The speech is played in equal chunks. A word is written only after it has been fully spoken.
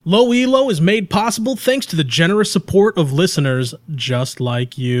Low Elo is made possible thanks to the generous support of listeners just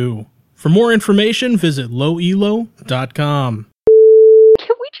like you. For more information, visit lowelo.com.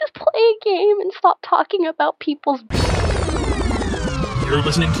 Can we just play a game and stop talking about people's... You're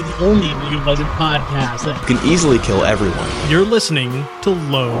listening to the only League of Legends podcast that can easily kill everyone. You're listening to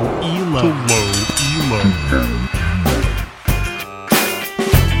Low Elo.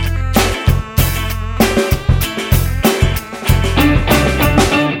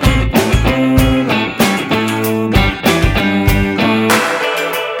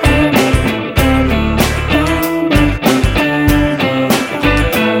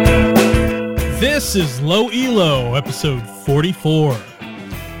 This is Low Elo, episode 44.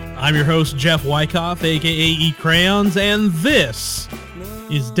 I'm your host, Jeff Wyckoff, aka E Crayons, and this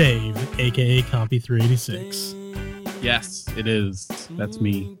is Dave, aka Compy386. Yes, it is. That's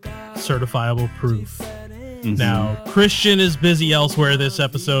me. Certifiable proof. Mm-hmm. Now, Christian is busy elsewhere this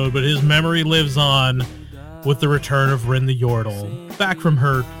episode, but his memory lives on with the return of Rin the Yordle, back from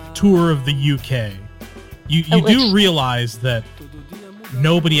her tour of the UK. You do realize that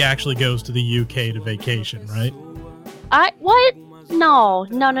nobody actually goes to the UK to vacation, right? What? No.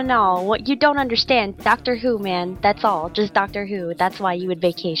 What you don't understand, Doctor Who, man. That's all. Just Doctor Who. That's why you would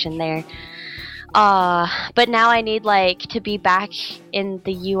vacation there. But now I need, to be back in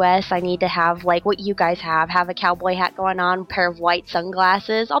the US, I need to have, what you guys have a cowboy hat going on, a pair of white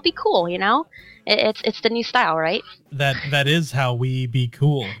sunglasses. I'll be cool, you know? It's the new style, right? That is how we be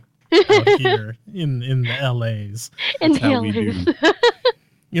cool out here in the LAs. In the LAs.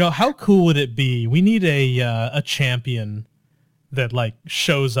 You know, how cool would it be? We need a champion that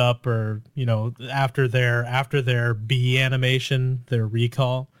shows up, or after their B animation, their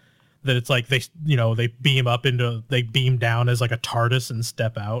recall, that it's they beam down as a TARDIS and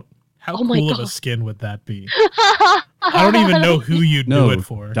step out. How cool of a skin would that be? I don't even know who you'd do it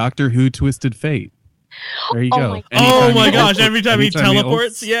for. Doctor Who Twisted Fate. There you go. Oh my gosh, every time he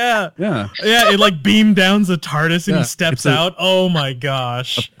teleports, yeah, it beam downs the TARDIS and he steps out. Oh my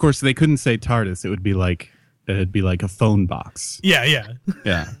gosh. Of course, they couldn't say TARDIS. It would be it'd be like a phone box. Yeah.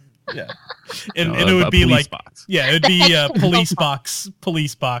 And it would be box. Yeah, it'd be a police box,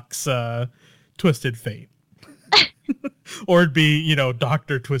 Twisted Fate. Or it'd be,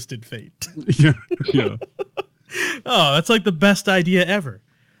 Dr. Twisted Fate. yeah. Oh, that's the best idea ever.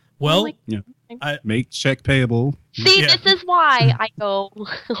 Well, make check payable. See, this is why I go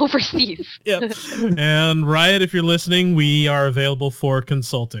overseas. Yep. And Riot, if you're listening, we are available for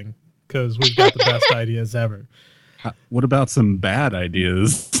consulting because we've got the best ideas ever. What about some bad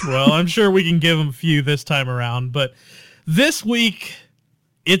ideas? Well, I'm sure we can give them a few this time around, but this week,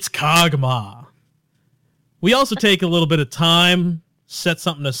 it's Kog'Maw. We also take a little bit of time, set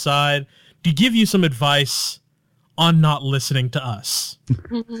something aside to give you some advice on not listening to us.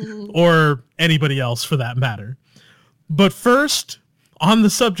 Or anybody else for that matter. But first, on the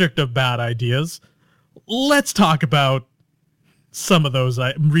subject of bad ideas, let's talk about some of those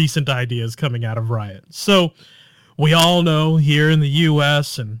recent ideas coming out of Riot. So, we all know here in the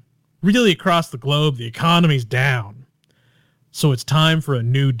US and really across the globe, the economy's down. So it's time for a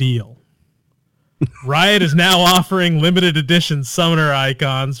new deal. Riot is now offering limited edition summoner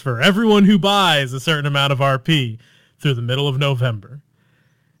icons for everyone who buys a certain amount of RP through the middle of November.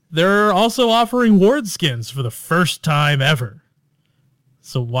 They're also offering ward skins for the first time ever.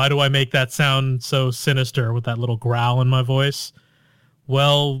 So why do I make that sound so sinister with that little growl in my voice?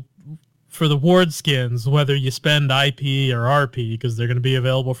 Well, for the ward skins, whether you spend IP or RP, because they're going to be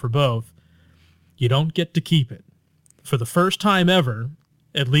available for both, you don't get to keep it. For the first time ever,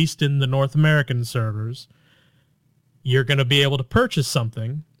 at least in the North American servers, you're going to be able to purchase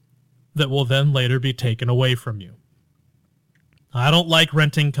something that will then later be taken away from you. I don't like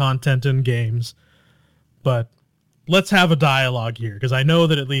renting content in games, but let's have a dialogue here, because I know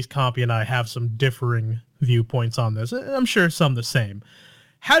that at least Compy and I have some differing viewpoints on this. I'm sure some the same.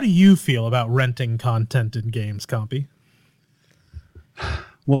 How do you feel about renting content in games, Compy?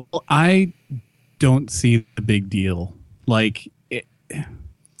 Well, I don't see the big deal.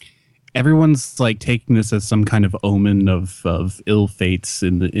 Everyone's taking this as some kind of omen of ill fates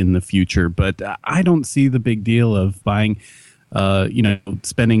in the future, but I don't see the big deal of buying,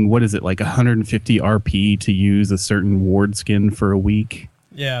 spending 150 RP to use a certain ward skin for a week.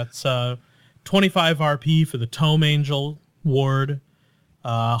 Yeah, it's 25 RP for the Tome Angel ward,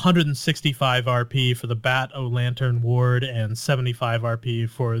 165 RP for the Bat O' Lantern ward, and 75 RP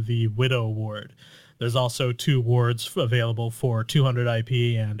for the Widow ward. There's also 2 wards available for 200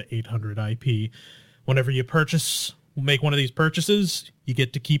 IP and 800 IP. Whenever you make one of these purchases, you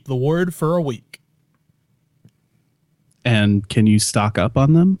get to keep the ward for a week. And can you stock up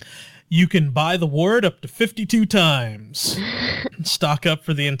on them? You can buy the ward up to 52 times. Stock up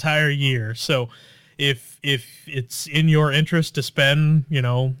for the entire year. So if it's in your interest to spend,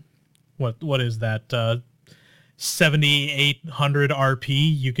 what is that, 7,800 RP,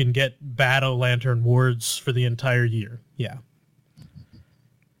 you can get Battle Lantern wards for the entire year. Yeah.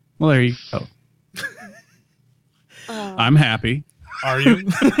 Well, there you go. I'm happy. Are you?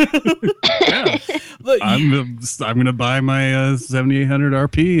 Yeah. I'm gonna buy my 7,800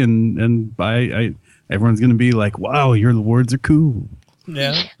 RP and buy. Everyone's gonna be like, "Wow, your wards are cool."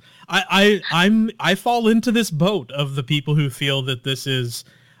 Yeah. I fall into this boat of the people who feel that this is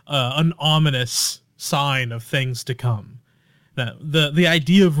an ominous sign of things to come. That the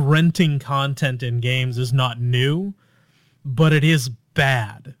idea of renting content in games is not new, but it is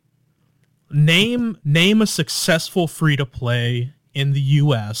bad. Name a successful free-to-play in the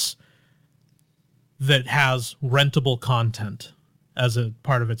US that has rentable content as a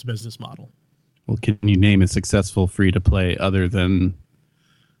part of its business model. Well, can you name a successful free-to-play other than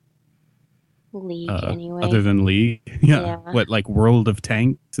League, anyway. Other than League? Yeah. What, like World of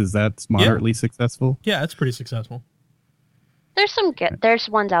Tanks? Is that moderately successful? Yeah, it's pretty successful. There's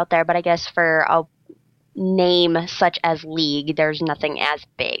ones out there, but I guess for a name such as League, there's nothing as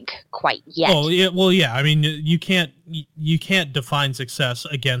big quite yet. Oh, yeah. Well, yeah. I mean, you can't define success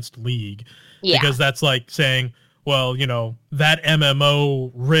against League, because that's like saying, well, that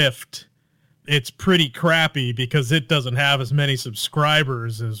MMO Rift, it's pretty crappy because it doesn't have as many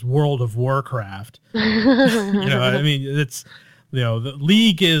subscribers as World of Warcraft. I mean, it's the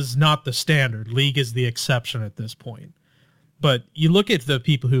League is not the standard. League is the exception at this point. But you look at the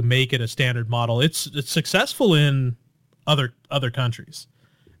people who make it a standard model, it's successful in other countries,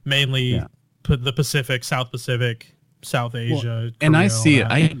 mainly the Pacific, South Pacific, South Asia. And I see it.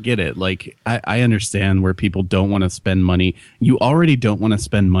 I get it. Like, I understand where people don't want to spend money. You already don't want to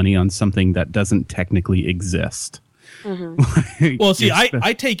spend money on something that doesn't technically exist. Mm-hmm. Well, see,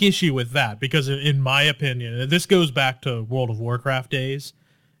 I take issue with that because, in my opinion, this goes back to World of Warcraft days.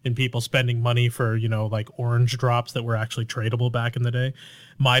 And people spending money for, like orange drops that were actually tradable back in the day.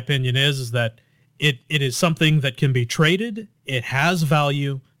 My opinion is that it is something that can be traded. It has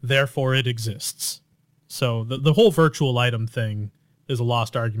value. Therefore, it exists. So the whole virtual item thing is a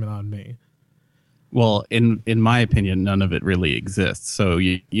lost argument on me. Well, in my opinion, none of it really exists. So,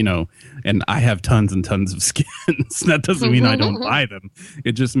 and I have tons and tons of skins. That doesn't mean I don't buy them.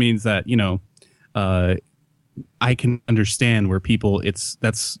 It just means that, I can understand where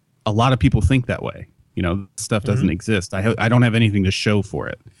that's a lot of people think that way. Stuff doesn't exist. I don't have anything to show for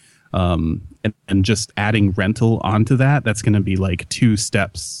it. And just adding rental onto that's going to be like two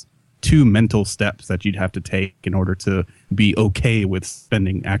mental steps that you'd have to take in order to be okay with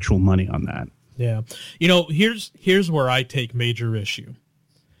spending actual money on that. Yeah. Here's where I take major issue.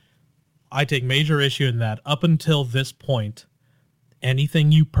 I take major issue in that up until this point,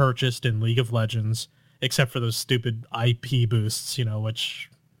 anything you purchased in League of Legends, except for those stupid IP boosts, which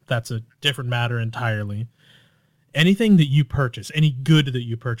that's a different matter entirely. Anything that you purchase, any good that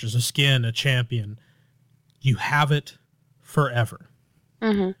you purchase, a skin, a champion, you have it forever.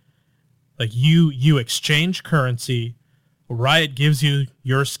 Mm-hmm. Like you exchange currency, Riot gives you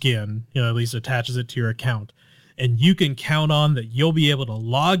your skin, at least attaches it to your account, and you can count on that you'll be able to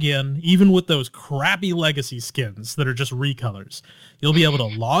log in, even with those crappy legacy skins that are just recolors. You'll be able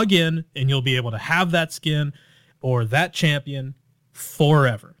to log in, and you'll be able to have that skin or that champion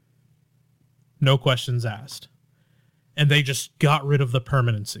forever. No questions asked. And they just got rid of the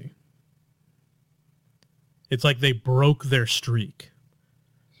permanency. It's like they broke their streak.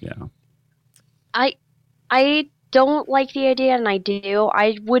 Yeah. I don't like the idea, and I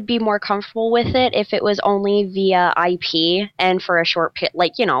would be more comfortable with it if it was only via IP and for a short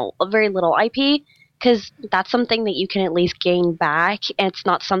a very little IP, because that's something that you can at least gain back, and it's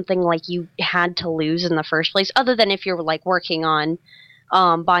not something like you had to lose in the first place, other than if you're like working on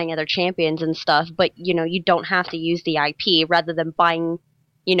buying other champions and stuff. But you don't have to use the IP rather than buying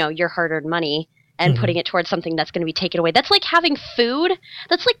your hard-earned money and putting it towards something that's going to be taken away. That's like having food.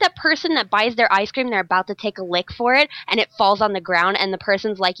 That's like that person that buys their ice cream, they're about to take a lick for it, and it falls on the ground, and the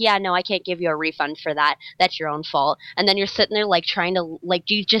person's like, yeah, no, I can't give you a refund for that. That's your own fault. And then you're sitting there like trying to, like,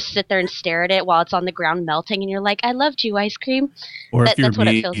 do you just sit there and stare at it while it's on the ground melting, and you're like, I loved you, ice cream? Or if that's what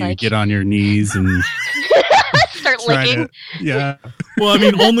it me, feels you like. get on your knees and start licking. Yeah. Well, I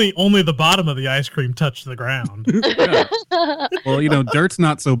mean, only the bottom of the ice cream touched the ground. Yeah. Well, dirt's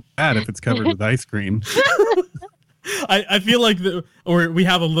not so bad if it's covered with ice cream. I feel like we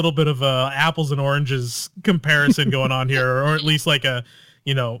have a little bit of a apples and oranges comparison going on here, or at least like a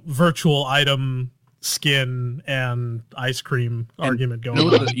virtual item skin and ice cream argument going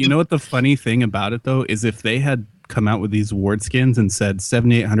on. You know what the funny thing about it though is if they had come out with these ward skins and said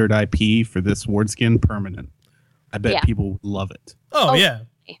 7800 IP for this ward skin permanent, I bet people would love it. Oh yeah.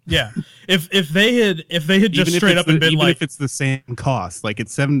 Yeah. If they had just straight up and been even like, if it's the same cost, like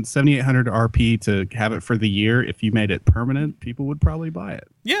it's 7800 RP to have it for the year, if you made it permanent, people would probably buy it.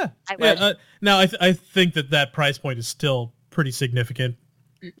 Yeah. I would. Now I think that price point is still pretty significant.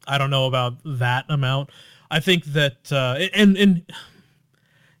 I don't know about that amount. I think that and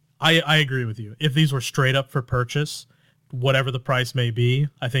I agree with you. If these were straight up for purchase, whatever the price may be,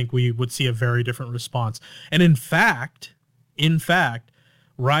 I think we would see a very different response. And in fact,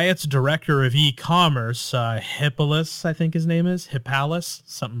 Riot's director of e-commerce, Hippolytus, I think his name is, Hippalis,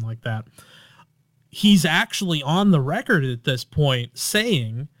 something like that. He's actually on the record at this point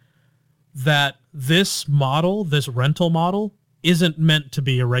saying that this model, this rental model, isn't meant to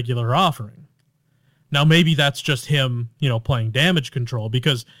be a regular offering. Now, maybe that's just him, playing damage control,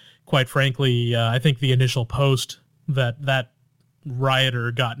 because quite frankly, I think the initial post that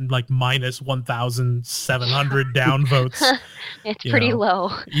Rioter got like minus 1,700 downvotes. It's pretty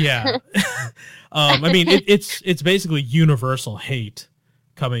low. Yeah. I mean, it's basically universal hate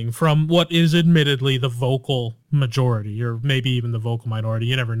coming from what is admittedly the vocal majority, or maybe even the vocal minority.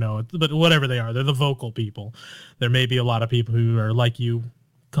 You never know. But whatever they are, they're the vocal people. There may be a lot of people who are like you,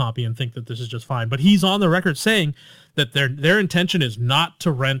 Compy, and think that this is just fine. But he's on the record saying that their intention is not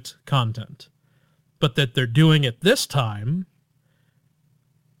to rent content, but that they're doing it this time.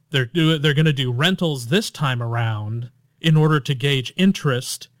 They're going to do rentals this time around in order to gauge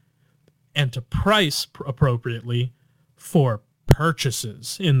interest and to price appropriately for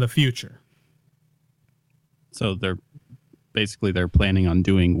purchases in the future. So they're planning on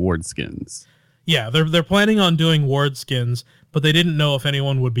doing ward skins. Yeah, they're planning on doing ward skins, but they didn't know if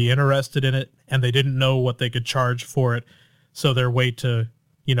anyone would be interested in it, and they didn't know what they could charge for it. So their way to,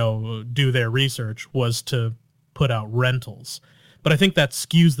 do their research was to put out rentals. But I think that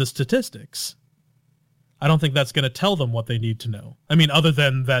skews the statistics. I don't think that's going to tell them what they need to know. I mean, other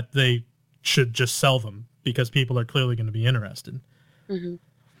than that they should just sell them because people are clearly going to be interested. Mm-hmm.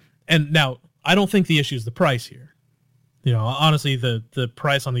 And now, I don't think the issue is the price here. Honestly, the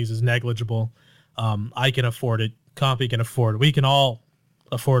price on these is negligible. I can afford it. Compy can afford it. We can all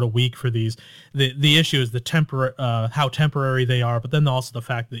afford a week for these. The issue is how temporary they are, but then also the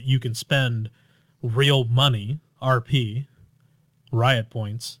fact that you can spend real money, RP, Riot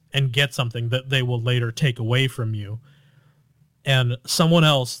points, and get something that they will later take away from you. And someone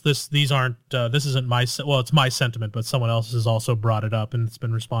else, this isn't my, it's my sentiment, but someone else has also brought it up and it's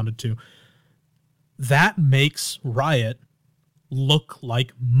been responded to. That makes Riot look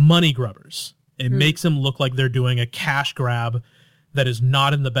like money grubbers. It makes them look like they're doing a cash grab that is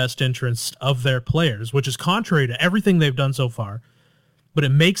not in the best interest of their players, which is contrary to everything they've done so far. But it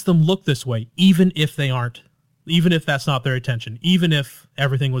makes them look this way, even if they aren't. Even if that's not their intention, even if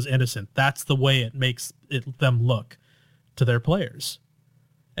everything was innocent, that's the way it makes them look to their players.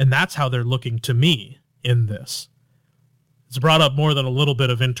 And that's how they're looking to me in this. It's brought up more than a little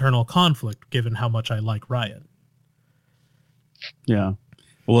bit of internal conflict, given how much I like Riot. Yeah.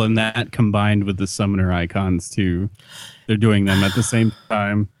 Well, and that combined with the summoner icons, too. They're doing them at the same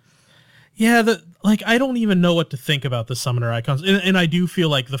time. Yeah, I don't even know what to think about the summoner icons. And I do feel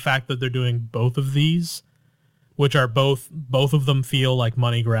like the fact that they're doing both of these, which are both of them feel like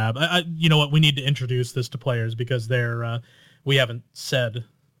money grab. You know what? We need to introduce this to players because we haven't said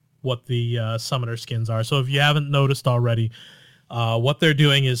what the summoner skins are. So if you haven't noticed already, what they're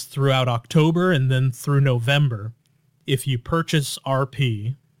doing is throughout October and then through November, if you purchase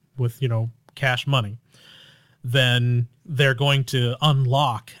RP with, cash money, then they're going to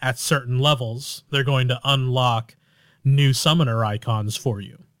unlock at certain levels. They're going to unlock new summoner icons for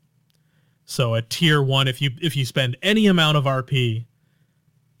you. So at tier 1, if you spend any amount of RP,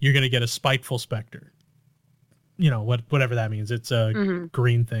 you're going to get a Spiteful Spectre. Whatever that means. It's a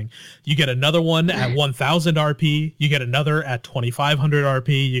green thing. You get another one at 1,000 RP. You get another at 2,500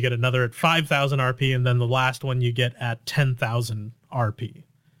 RP. You get another at 5,000 RP. And then the last one you get at 10,000 RP.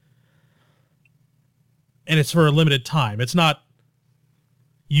 And it's for a limited time. It's not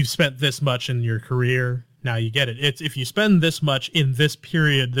you've spent this much in your career, now you get it. It's if you spend this much in this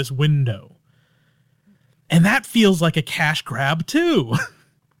period, this window. And that feels like a cash grab too.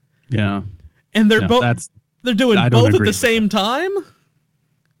 Yeah. And they're doing both at the same time?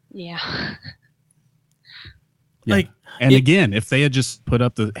 Yeah. Like, and again, if they had just put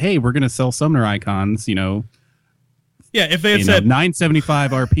up hey, we're going to sell summoner icons, yeah, if they had said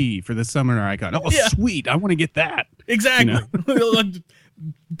 975 RP for the summoner icon. Oh, yeah. Sweet. I want to get that. Exactly.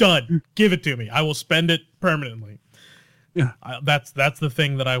 Done. Give it to me. I will spend it permanently. Yeah. That's the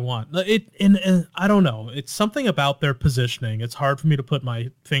thing that I want. And I don't know. It's something about their positioning. It's hard for me to put my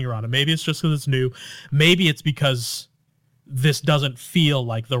finger on it. Maybe it's just because it's new. Maybe it's because this doesn't feel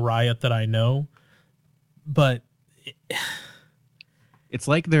like the Riot that I know. But it's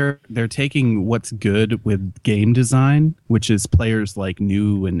like they're taking what's good with game design, which is players like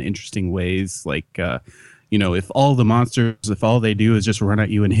new and interesting ways. Like, if all the monsters, if all they do is just run at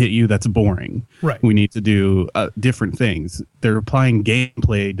you and hit you, that's boring. Right. We need to do different things. They're applying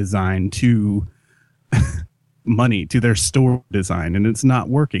gameplay design to money, to their store design, and it's not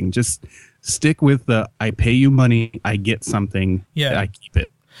working. Just stick with I pay you money, I get something, I keep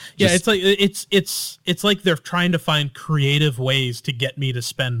it. Yeah, it's like they're trying to find creative ways to get me to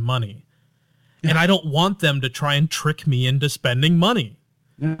spend money. Yeah. And I don't want them to try and trick me into spending money.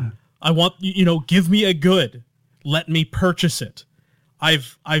 Yeah. I want, give me a good. Let me purchase it.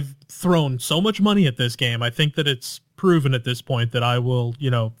 I've thrown so much money at this game. I think that it's proven at this point that I will,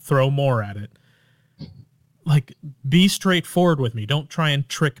 throw more at it. Like, be straightforward with me. Don't try and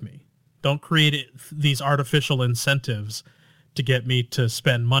trick me. Don't create these artificial incentives to get me to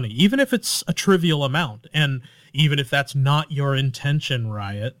spend money, even if it's a trivial amount. And even if that's not your intention,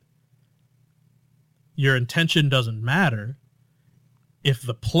 Riot, your intention doesn't matter if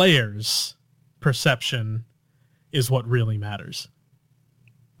the player's perception is what really matters.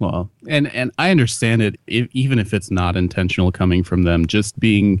 Well, and I understand it, even if it's not intentional coming from them, just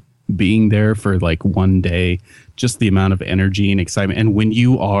being there for like one day, just the amount of energy and excitement. And when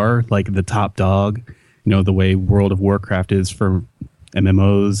you are like the top dog, the way World of Warcraft is for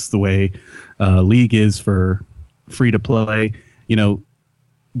MMOs, the way League is for free to play,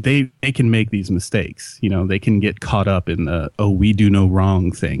 they can make these mistakes. They can get caught up in the we do no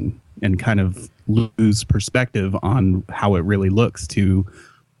wrong thing and kind of lose perspective on how it really looks to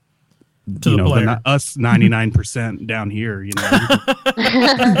the player. Us 99% down here.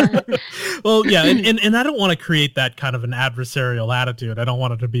 Well, yeah, and I don't want to create that kind of an adversarial attitude. I don't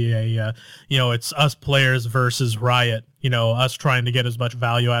want it to be it's us players versus Riot. Us trying to get as much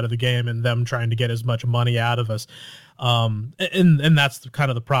value out of the game and them trying to get as much money out of us. And that's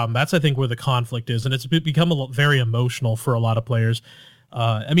kind of the problem. That's, I think, where the conflict is, and it's become very emotional for a lot of players.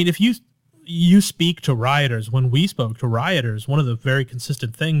 I mean, if you speak to rioters, when we spoke to rioters, one of the very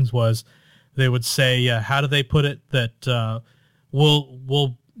consistent things was they would say, how do they put it, that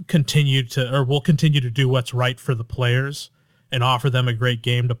we'll continue to do what's right for the players and offer them a great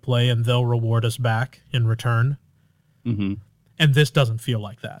game to play, and they'll reward us back in return. Mm-hmm. And this doesn't feel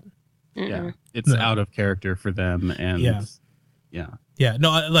like that. Yeah, it's out of character for them, and yeah.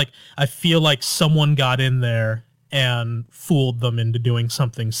 No, I feel like someone got in there and fooled them into doing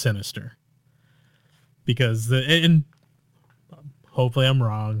something sinister. Because and hopefully I'm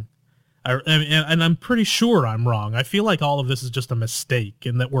wrong. And I'm pretty sure I'm wrong. I feel like all of this is just a mistake,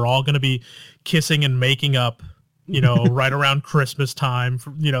 and that we're all going to be kissing and making up, right around Christmas time.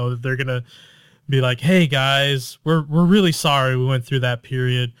 They're going to be like, "Hey guys, we're really sorry we went through that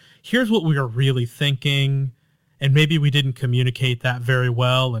period. Here's what we were really thinking, and maybe we didn't communicate that very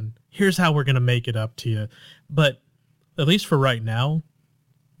well, and here's how we're going to make it up to you." But at least for right now,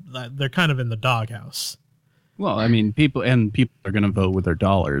 they're kind of in the doghouse. Well, I mean, people are going to vote with their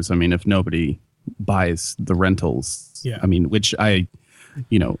dollars. I mean, if nobody buys the rentals, I mean, which I'm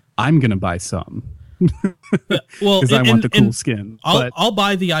going to buy some. Well, because I want the cool skin. I'll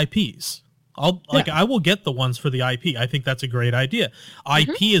buy the IPs. I will get the ones for the IP. I think that's a great idea.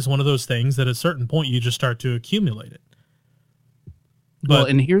 IP is one of those things that at a certain point you just start to accumulate it. Well,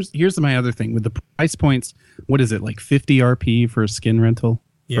 and here's my other thing with the price points. What is it, like 50 RP for a skin rental?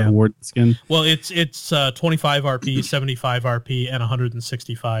 For a Ward skin? Well, it's 25 RP, 75 RP, and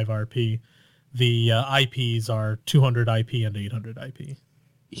 165 RP. The IPs are 200 IP and 800 IP.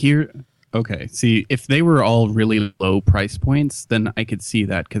 Okay. See, if they were all really low price points, then I could see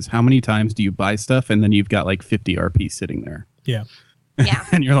that, because how many times do you buy stuff and then you've got like 50 RP sitting there? Yeah. Yeah.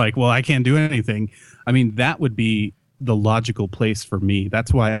 And you're like, well, I can't do anything. I mean, that would be the logical place for me.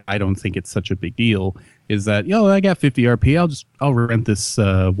 That's why I don't think it's such a big deal, is that, I got 50 RP. I'll rent this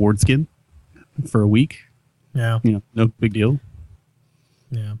Ward skin for a week. Yeah. No big deal.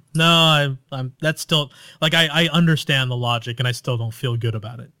 Yeah. No, I'm that's still, like, I understand the logic, and I still don't feel good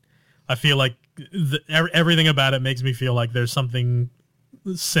about it. I feel like everything about it makes me feel like there's something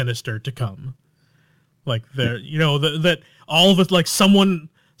sinister to come. Like that all of it, like someone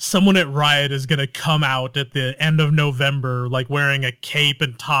at Riot is going to come out at the end of November, like wearing a cape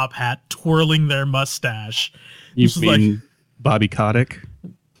and top hat, twirling their mustache. You mean Bobby Kotick?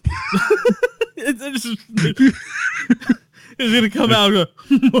 is going to come out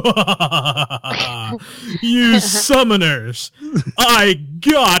and go, you summoners, I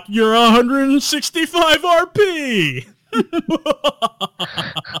got your 165 RP.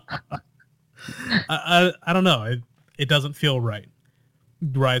 I don't know. It doesn't feel right.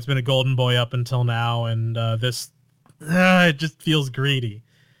 Riot's been a golden boy up until now, and this it just feels greedy.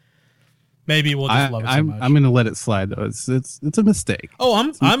 Maybe we'll just love it so much. I'm going to let it slide though. It's a mistake. Oh,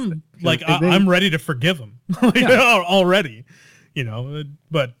 I'm ready to forgive him already.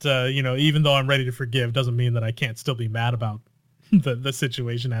 But even though I'm ready to forgive, doesn't mean that I can't still be mad about the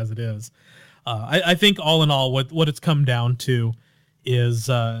situation as it is. I think all in all, what it's come down to is,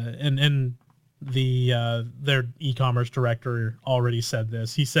 and their e-commerce director already said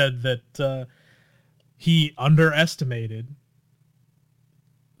this. He said that he underestimated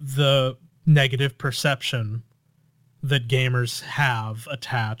the negative perception that gamers have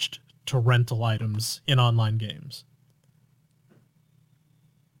attached to rental items in online games.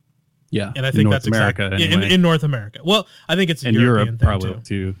 Yeah, and I think that's America, exactly anyway. in North America. Well, I think it's a and European Europe thing probably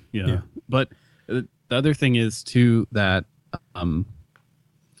too. Yeah. But the other thing is too that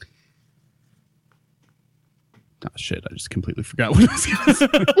shit, I just completely forgot what I was going to say.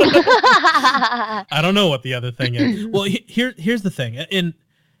 I don't know what the other thing is. Well, here's the thing.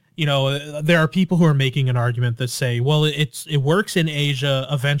 There are people who are making an argument that say, well, it works in Asia,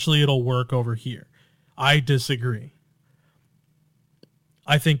 eventually it'll work over here. I disagree.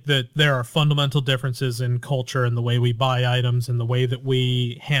 I think that there are fundamental differences in culture and the way we buy items and the way that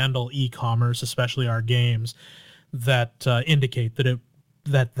we handle e-commerce, especially our games, that indicate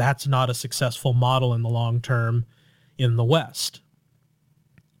that that's not a successful model in the long term in the West.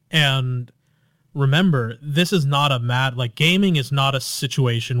 And remember, this is not gaming is not a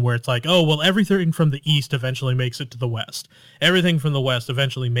situation where it's like, oh, well, everything from the East eventually makes it to the West. Everything from the West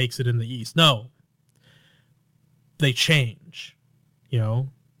eventually makes it in the East. No. They change.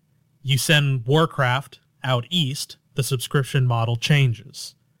 You send Warcraft out East, the subscription model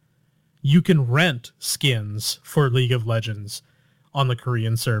changes. You can rent skins for League of Legends on the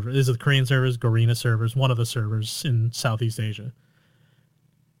Korean server. Is it the Korean servers, Garena servers, one of the servers in Southeast Asia?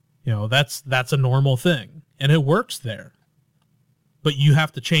 That's a normal thing, and it works there. But you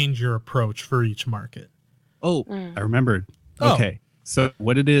have to change your approach for each market. Oh, I remembered. Okay. So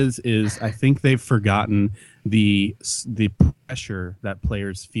what it is I think they've forgotten the pressure that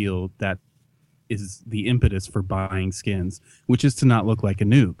players feel that is the impetus for buying skins, which is to not look like a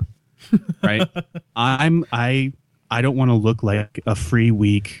noob, right? I don't want to look like a free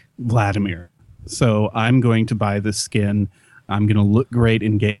weak Vladimir, so I'm going to buy this skin. I'm going to look great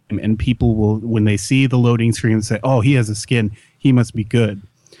in game, and people will, when they see the loading screen, say, "Oh, he has a skin. He must be good."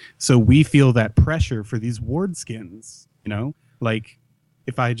 So we feel that pressure for these ward skins. Like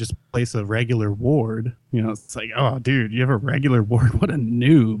if I just place a regular ward, it's like, oh, dude, you have a regular ward? What a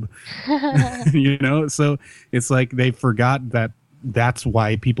noob. So it's like they forgot that that's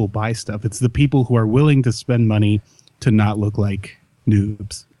why people buy stuff. It's the people who are willing to spend money to not look like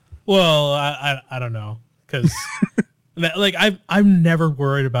noobs. Well, I don't know, because I'm never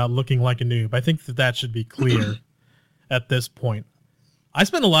worried about looking like a noob. I think that should be clear at this point. I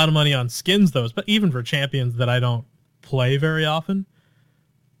spend a lot of money on skins, though, but even for champions that I don't play very often,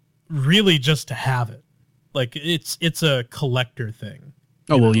 really just to have it. Like it's a collector thing.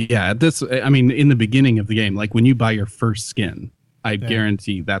 Oh, well, yeah. In the beginning of the game, like when you buy your first skin, I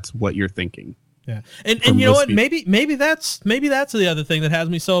guarantee that's what you're thinking. Yeah. And you know what? Maybe that's the other thing that has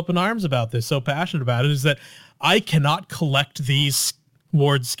me so up in arms about this, so passionate about it, is that I cannot collect these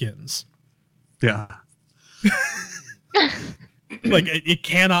ward skins. Yeah. Like it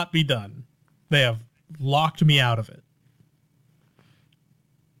cannot be done. They have locked me out of it.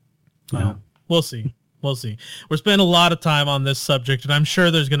 Yeah. We'll see. We're spending a lot of time on this subject, and I'm sure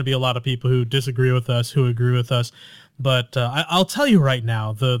there's going to be a lot of people who disagree with us, who agree with us. But I'll tell you right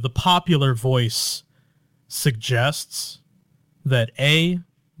now, the popular voice suggests that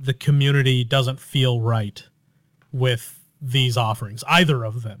the community doesn't feel right with these offerings, either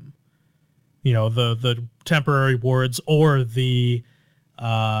of them. The temporary wards or the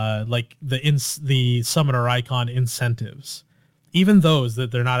summoner icon incentives. Even those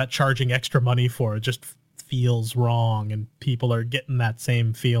that they're not charging extra money for, it just feels wrong, and people are getting that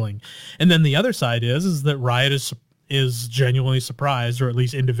same feeling. And then the other side is that Riot is genuinely surprised, or at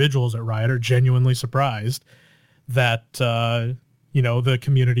least individuals at Riot are genuinely surprised that the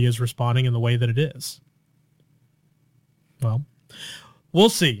community is responding in the way that it is. Well, we'll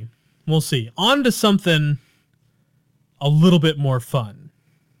see. On to something a little bit more fun,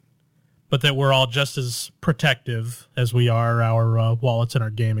 but that we're all just as protective as we are our wallets and our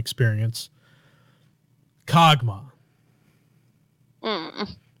game experience. Kog'Maw.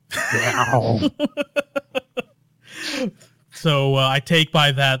 So I take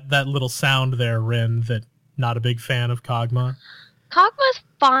by that little sound there, Rin, that not a big fan of Kog'Maw. Kog'Maw's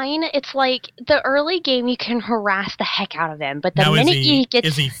fine. It's like the early game you can harass the heck out of him, but the Now, minute he gets...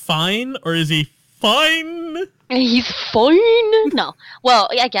 Is he fine or is he fine? He's fine. No. Well,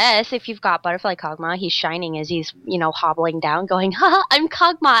 I guess if you've got Butterfly Kog'Maw, he's shining as he's, hobbling down going, haha, I'm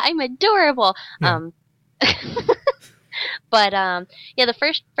Kog'Maw, I'm adorable. Yeah. But yeah, the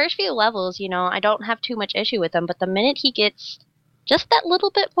first few levels, I don't have too much issue with him, but the minute he gets just that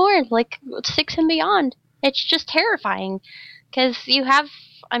little bit more, like 6 and beyond, it's just terrifying. Because he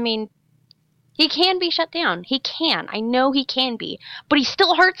can be shut down. He can. I know he can be. But he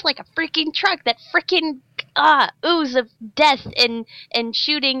still hurts like a freaking truck. That freaking ooze of death and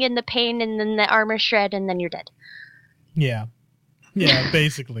shooting and the pain and then the armor shred and then you're dead. Yeah. Yeah,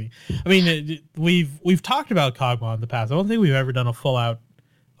 basically. I mean, we've talked about Kog'Maw in the past. I don't think we've ever done a full-out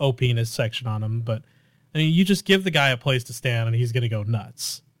OP-ness section on him, but I mean, you just give the guy a place to stand and he's going to go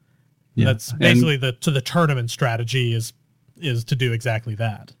nuts. Yeah. That's basically the tournament strategy is to do exactly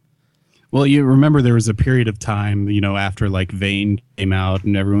that. Well, you remember there was a period of time, after like Vayne came out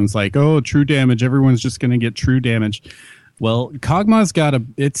and everyone's like, oh, true damage. Everyone's just going to get true damage. Well, Kog'Maw's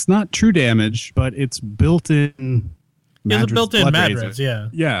it's not true damage, but it's built-in. It's a built-in Madrez, yeah.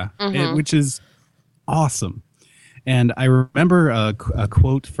 Yeah, which is awesome. And I remember a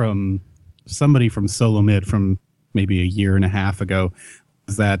quote from somebody from Solo Mid from maybe a year and a half ago,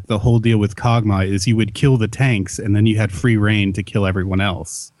 was that the whole deal with Kog'Maw is you would kill the tanks and then you had free reign to kill everyone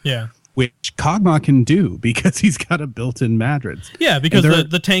else. Yeah. Which Kog'Maw can do because he's got a built-in Madrez. Yeah, because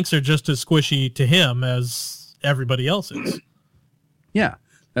the tanks are just as squishy to him as everybody else is. Yeah.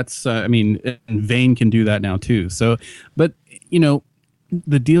 That's, and Vayne can do that now too. So, but,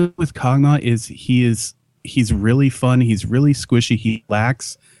 the deal with Kog'Maw is he's really fun. He's really squishy. He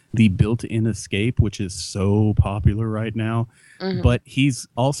lacks the built-in escape, which is so popular right now. Mm-hmm. But he's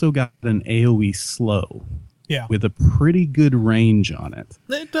also got an AoE slow. Yeah. With a pretty good range on it.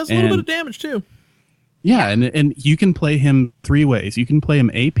 It does a little bit of damage too. Yeah, and you can play him 3 ways. You can play him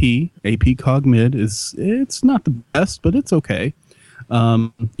AP Cog mid it's not the best, but it's okay.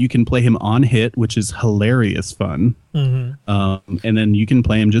 You can play him on hit, which is hilarious fun. Mm-hmm. And then you can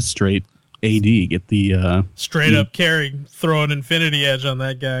play him just straight AD. Get the straight up carry, throw an Infinity Edge on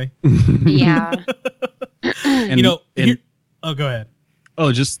that guy. Yeah. Go ahead.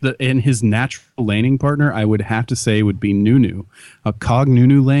 Oh, just and his natural laning partner, I would have to say, would be Nunu. A Cog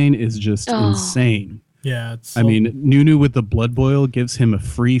Nunu lane is just insane. Yeah, Nunu with the Blood Boil gives him a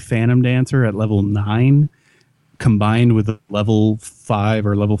free Phantom Dancer at level 9. Combined with a level 5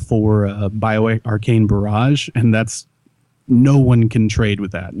 or level 4 Bio Arcane Barrage, and that's no one can trade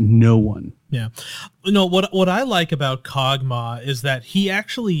with that. No one. Yeah. What I like about Kog'Maw is that he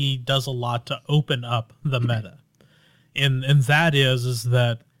actually does a lot to open up the meta. And that is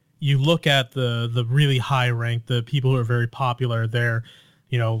that you look at the really high rank, the people who are very popular, they're,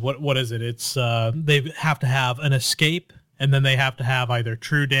 what is it? It's they have to have an escape, and then they have to have either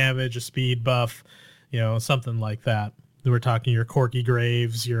true damage, a speed buff, something like that. We're talking your Corki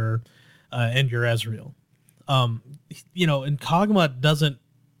Graves, and your Ezreal. And Kog'Maw doesn't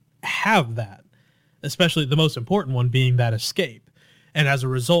have that, especially the most important one being that escape. And as a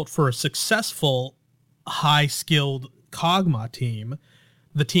result, for a successful, high-skilled Kog'Maw team,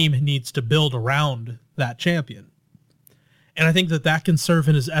 the team needs to build around that champion. And I think that can serve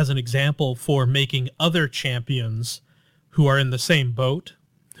as an example for making other champions who are in the same boat,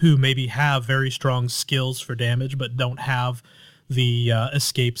 who maybe have very strong skills for damage, but don't have the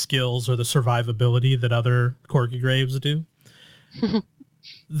escape skills or the survivability that other Corki Graves do.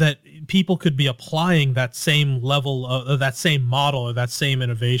 That people could be applying that same level of that same model or that same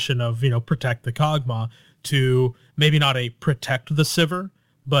innovation of, protect the Kog'Maw to maybe not a protect the Sivir,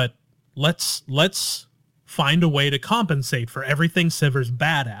 but let's find a way to compensate for everything Sivir's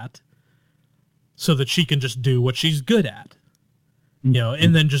bad at so that she can just do what she's good at.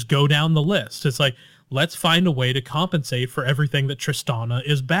 And then just go down the list. It's like, let's find a way to compensate for everything that Tristana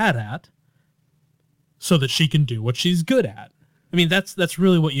is bad at so that she can do what she's good at. I mean, that's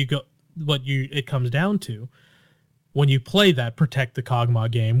really it comes down to when you play that Protect the Kog'Maw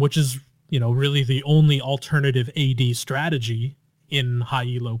game, which is, really the only alternative AD strategy in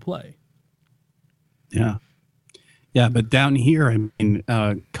high elo play. Yeah. Yeah, but down here,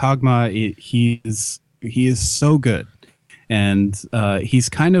 Kog'Maw, he is so good. And he's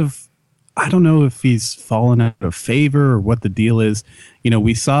kind of, I don't know if he's fallen out of favor or what the deal is.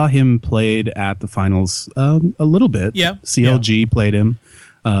 We saw him played at the finals a little bit. Yeah. CLG played him.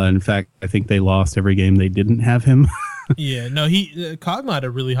 In fact, I think they lost every game they didn't have him. Yeah, no, Kog'Maw had a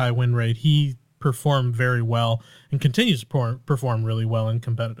really high win rate. He performed very well and continues to perform really well in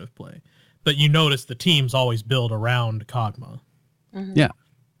competitive play. But you notice the teams always build around Kog'Maw. Mhm.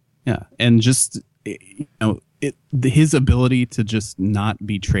 Yeah, and just his ability to just not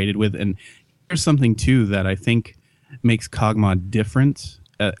be traded with. And here's something too that I think makes Kog'Maw different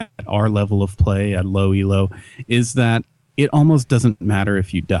at our level of play at low elo is that it almost doesn't matter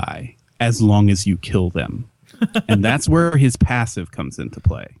if you die as long as you kill them. And that's where his passive comes into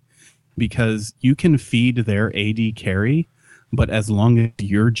play, because you can feed their AD carry, but as long as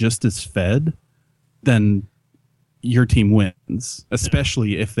you're just as fed, then your team wins,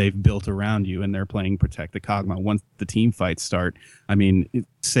 especially if they've built around you and they're playing Protect the Kog'Maw. Once the team fights start, I mean,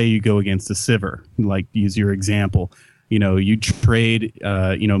 say you go against a Sivir, like use your example, you trade,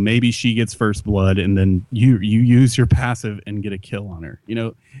 maybe she gets first blood and then you use your passive and get a kill on her.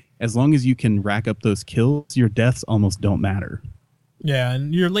 As long as you can rack up those kills, your deaths almost don't matter. Yeah,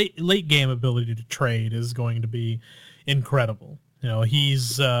 and your late game ability to trade is going to be incredible.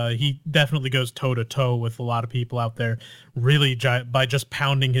 He definitely goes toe to toe with a lot of people out there, really by just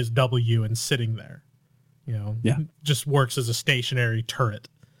pounding his W and sitting there. Just works as a stationary turret.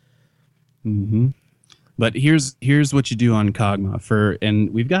 Mm-hmm. But here's what you do on Kog'Maw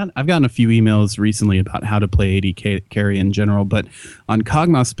and I've gotten a few emails recently about how to play AD carry in general, but on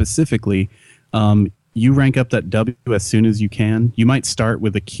Kog'Maw specifically, you rank up that W as soon as you can. You might start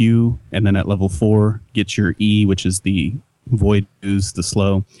with a Q and then at level 4 get your E, which is the void ooze, the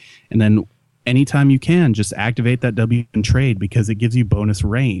slow, and then anytime you can just activate that W and trade, because it gives you bonus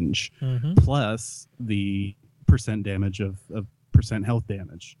range plus the percent damage of percent health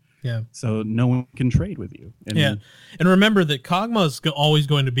damage. Yeah. So no one can trade with you. And remember that Kog'Maw is always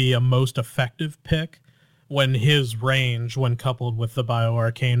going to be a most effective pick when his range, when coupled with the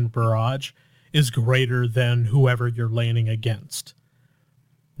Bioarcane Barrage, is greater than whoever you're laning against.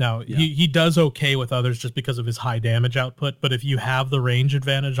 Now, he does okay with others just because of his high damage output, but if you have the range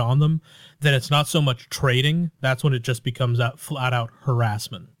advantage on them, then it's not so much trading. That's when it just becomes that flat-out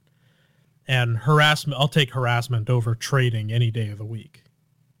harassment. And harassment, I'll take harassment over trading any day of the week.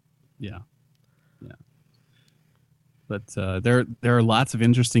 Yeah. But there are lots of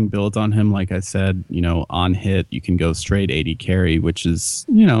interesting builds on him. Like I said, on hit, you can go straight AD carry, which is,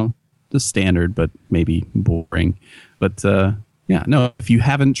 the standard, but maybe boring. But if you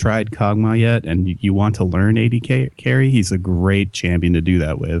haven't tried Kog'Maw yet and you want to learn AD carry, he's a great champion to do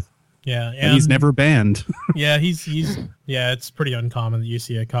that with. Yeah, and he's never banned. Yeah, it's pretty uncommon that you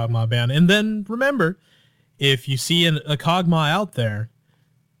see a Kog'Maw ban. And then remember, if you see a Kog'Maw out there,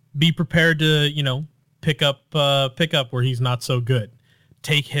 be prepared to, pick up where he's not so good.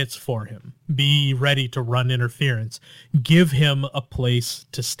 Take hits for him. Be ready to run interference. Give him a place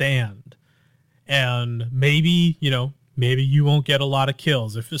to stand. And maybe you won't get a lot of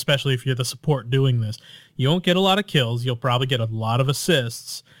kills, especially if you're the support doing this. You won't get a lot of kills. You'll probably get a lot of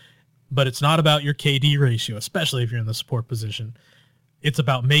assists. But it's not about your KD ratio, especially if you're in the support position. It's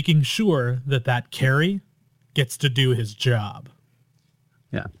about making sure that carry gets to do his job.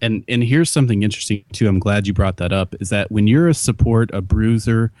 Yeah, and here's something interesting, too. I'm glad you brought that up, is that when you're a support, a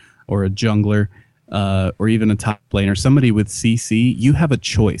bruiser, or a jungler, or even a top laner, somebody with CC, you have a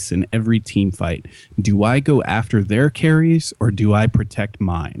choice in every team fight. Do I go after their carries, or do I protect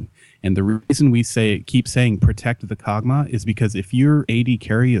mine? And the reason we keep saying protect the Kog'Maw is because if your AD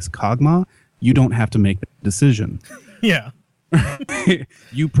carry is Kog'Maw, you don't have to make the decision. Yeah.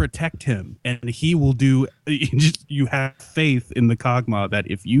 You protect him, and he will do. You have faith in the Kog'Maw that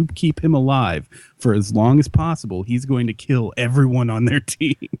if you keep him alive for as long as possible, he's going to kill everyone on their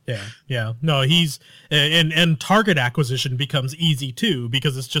team. Yeah. No, he's and target acquisition becomes easy too,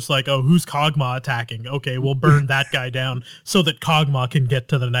 because it's just like, oh, who's Kog'Maw attacking? Okay, we'll burn that guy down so that Kog'Maw can get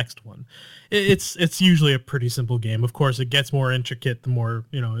to the next one. It's usually a pretty simple game. Of course, it gets more intricate the more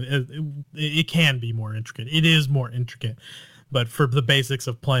it can be more intricate. It is more intricate. But for the basics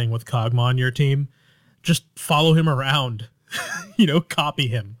of playing with Kog'Maw on your team, just follow him around, copy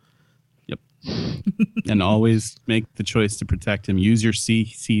him. Yep. And always make the choice to protect him. Use your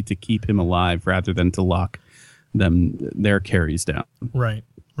CC to keep him alive rather than to lock their carries down. Right.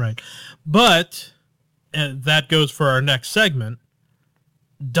 But that goes for our next segment.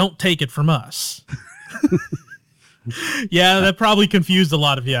 Don't take it from us. Yeah, that probably confused a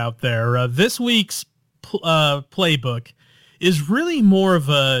lot of you out there. This week's playbook is really more of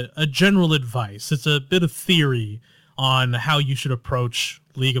a general advice. It's a bit of theory on how you should approach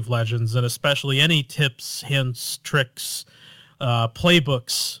League of Legends, and especially any tips, hints, tricks,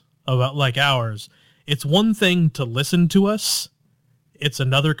 playbooks about like ours. It's one thing to listen to us. It's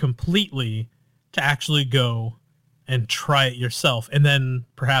another completely to actually go and try it yourself. And then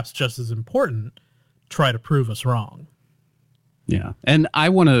perhaps just as important, try to prove us wrong. Yeah. And I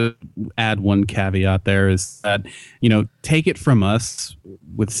want to add one caveat there is that, take it from us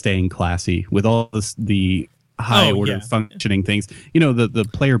with staying classy, with all the high order functioning things, the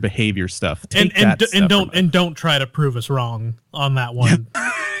player behavior stuff. Take that stuff and don't try to prove us wrong on that one.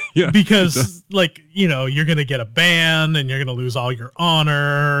 Yeah. Because you're going to get a ban and you're going to lose all your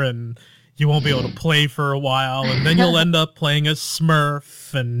honor and you won't be able to play for a while. And then you'll end up playing a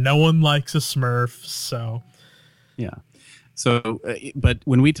Smurf and no one likes a Smurf. So, yeah. So, but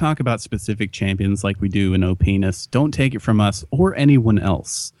when we talk about specific champions like we do in OPNus, don't take it from us or anyone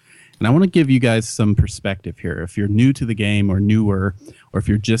else. And I want to give you guys some perspective here. If you're new to the game or newer, or if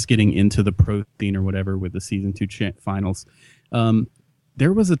you're just getting into the pro scene or whatever with the Season 2 finals,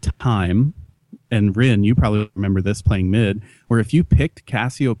 there was a time, and Rin, you probably remember this playing mid, where if you picked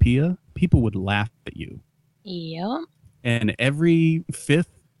Cassiopeia, people would laugh at you. Yeah. And every fifth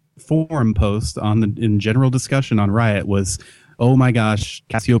forum post in general discussion on Riot was, oh my gosh,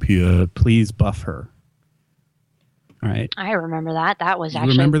 Cassiopeia, please buff her. All right. I remember that. That was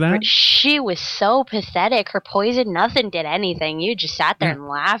actually... Remember that? She was so pathetic. Her poison, nothing did anything. You just sat there and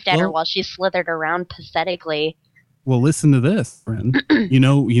laughed at her while she slithered around pathetically. Well, listen to this, friend. You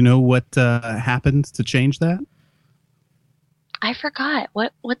know what happened to change that? I forgot.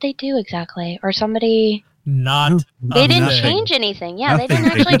 What they do exactly? Or somebody... They didn't change anything. Yeah, Nothing. They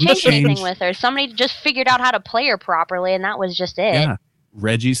didn't actually change anything with her. Somebody just figured out how to play her properly, and that was just it. Yeah.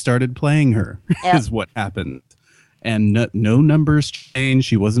 Reggie started playing her, is what happened. And no numbers changed.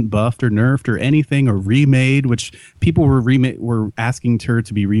 She wasn't buffed or nerfed or anything or remade, which people were asking her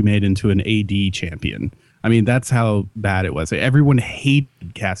to be remade into an AD champion. I mean, that's how bad it was. Everyone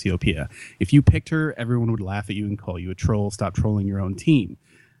hated Cassiopeia. If you picked her, everyone would laugh at you and call you a troll. Stop trolling your own team.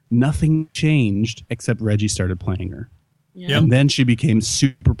 Nothing changed except Reggie started playing her. Yeah. And then she became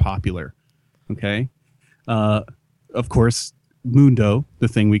super popular. Okay? Of course, Mundo, the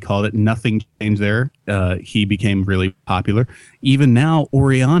thing we called it, nothing changed there. He became really popular. Even now,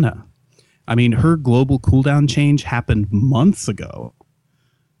 Orianna. I mean, her global cooldown change happened months ago.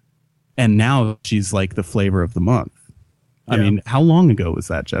 And now she's like the flavor of the month. I mean, how long ago was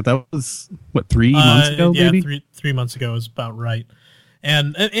that, Jeff? That was, 3 months ago, yeah, maybe? 3 months ago is about right.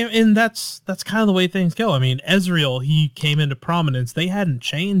 And that's kind of the way things go. I mean, Ezreal, he came into prominence. They hadn't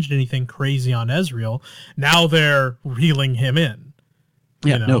changed anything crazy on Ezreal. Now they're reeling him in.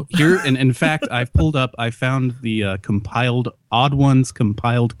 Yeah, no, here, and in fact, I found the compiled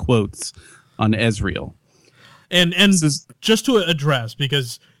quotes on Ezreal. And just to address,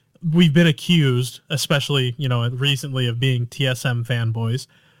 because we've been accused, especially, recently, of being TSM fanboys,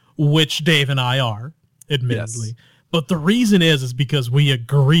 which Dave and I are, admittedly. Yes. But the reason is because we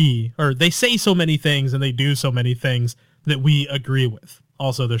agree, or they say so many things and they do so many things that we agree with.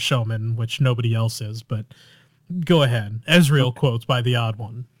 Also, they're showmen, which nobody else is, but go ahead. Ezreal quotes by the Odd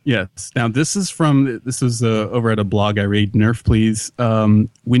One. Yes. Now, this is over at a blog I read, Nerf Please.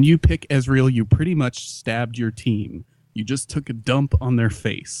 When you pick Ezreal, you pretty much stabbed your team. You just took a dump on their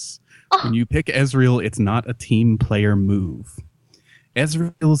face. When you pick Ezreal, it's not a team player move.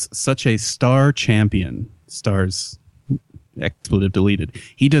 Ezreal's such a star champion. Stars... expletive deleted.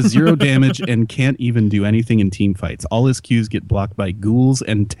 He does 0 damage and can't even do anything in team fights. All his Qs get blocked by ghouls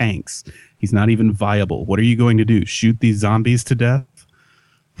and tanks. He's not even viable. What are you going to do? Shoot these zombies to death?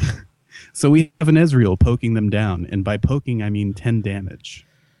 So we have an Ezreal poking them down, and by poking I mean 10 damage.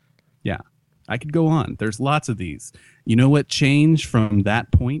 Yeah, I could go on. There's lots of these. You know what changed from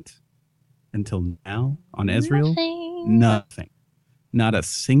that point until now on Ezreal? Nothing. Not a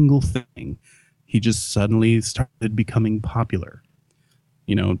single thing. He just suddenly started becoming popular.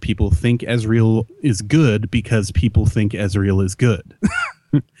 People think Ezreal is good because people think Ezreal is good.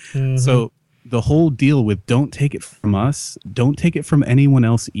 Mm-hmm. So the whole deal with don't take it from us, don't take it from anyone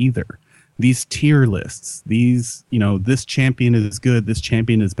else either. These tier lists, this champion is good, this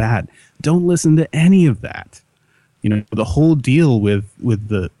champion is bad. Don't listen to any of that. The whole deal with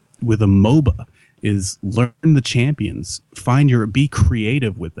a MOBA is learn the champions, be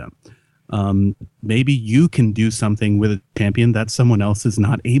creative with them. Maybe you can do something with a champion that someone else is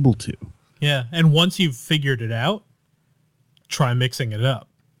not able to. Yeah, and once you've figured it out, try mixing it up.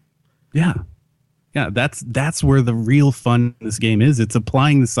 Yeah. Yeah, that's where the real fun in this game is. It's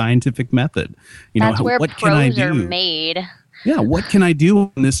applying the scientific method. That's where pros are made. Yeah, what can I do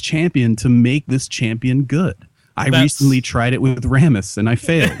on this champion to make this champion good? I recently tried it with Rammus and I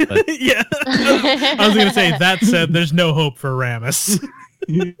failed. But... yeah, I was going to say, that said, there's no hope for Rammus.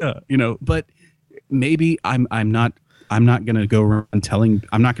 Yeah, but maybe I'm not I'm not going to go around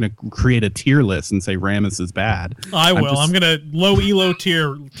I'm not going to create a tier list and say Rammus is bad. I will. I'm going to low elo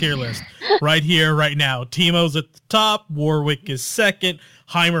tier list right here, right now. Teemo's at the top. Warwick is second.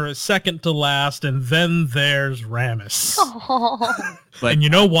 Heimer is second to last. And then there's Rammus. Oh. But and you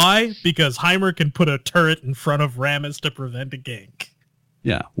know why? Because Heimer can put a turret in front of Rammus to prevent a gank.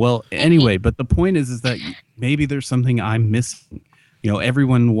 yeah. Well, anyway, but the point is that maybe there's something I'm missing.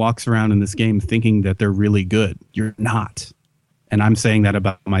 Everyone walks around in this game thinking that they're really good. You're not. And I'm saying that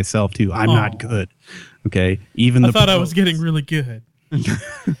about myself too. I'm not good. Okay. I thought I was getting really good.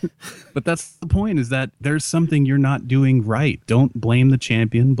 But that's the point, is that there's something you're not doing right. Don't blame the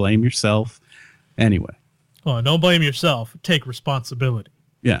champion, blame yourself. Anyway. Oh, don't blame yourself. Take responsibility.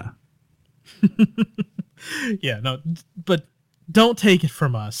 Yeah. Yeah, no, but don't take it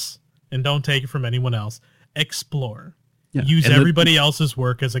from us and don't take it from anyone else. Explore. Yeah. Use And everybody else's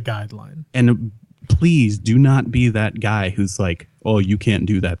work as a guideline. And please do not be that guy who's like, oh, you can't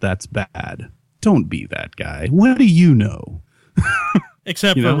do that. That's bad. Don't be that guy. What do you know?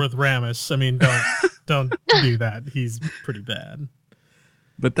 Except for with Rammus. I mean, don't do that. He's pretty bad.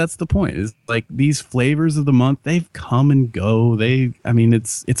 But that's the point. Is like these flavors of the month, they've come and go.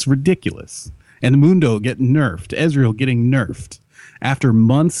 It's ridiculous. And Mundo getting nerfed. Ezreal getting nerfed. After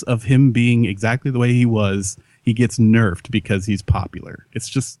months of him being exactly the way he was, he gets nerfed because he's popular. It's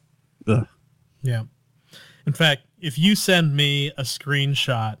just, ugh. Yeah. In fact, if you send me a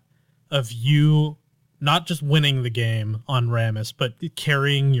screenshot of you not just winning the game on Rammus, but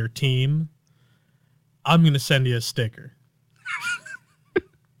carrying your team, I'm going to send you a sticker.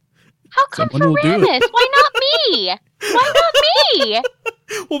 How come Someone for will do Rammus? Why not me? Why not me?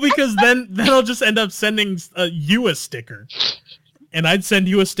 Well, because then I'll just end up sending you a sticker. And I'd send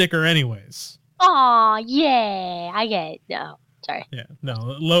you a sticker anyways. Aw, yeah. I get it. No, sorry. Yeah, no.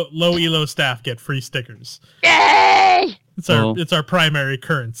 Low elo staff get free stickers. Yay! It's our primary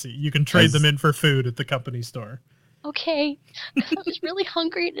currency. You can trade them in for food at the company store. Okay. I was really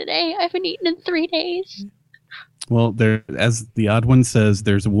hungry today. I haven't eaten in 3 days. Well, there, as the odd one says,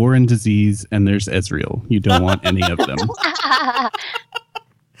 there's war and disease, and there's Ezreal. You don't want any of them.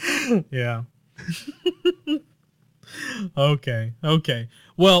 Yeah. Okay.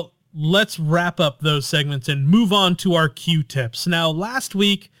 Well, let's wrap up those segments and move on to our Q-tips. Now, last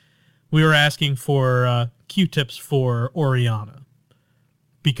week, we were asking for Q-tips for Orianna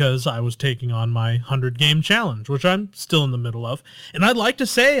because I was taking on my 100-game challenge, which I'm still in the middle of. And I'd like to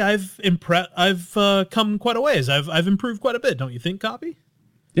say I've come quite a ways. I've improved quite a bit, don't you think, Copy?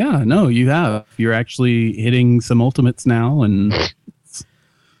 Yeah, no, you have. You're actually hitting some ultimates now, and it's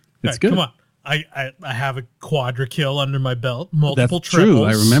right, good. Come on. I have a quadra kill under my belt, multiple That's triples. true.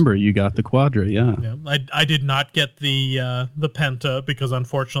 I remember you got the quadra, yeah. I did not get the penta because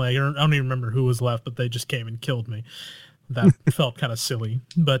unfortunately I don't even remember who was left, but they just came and killed me. That felt kind of silly.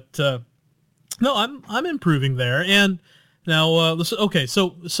 But no, I'm improving there. And now okay,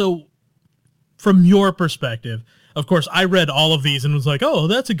 so from your perspective, of course, I read all of these and was like, oh,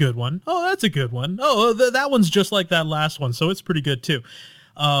 that's a good one. Oh, that's a good one. Oh, that one's just like that last one, so it's pretty good too.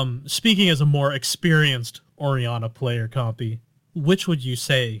 Speaking as a more experienced Orianna player, Compy, which would you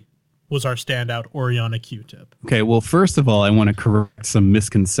say was our standout Orianna Q-tip? Okay, well, first of all, I want to correct some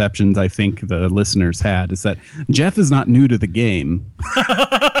misconceptions I think the listeners had, is that Jeff is not new to the game.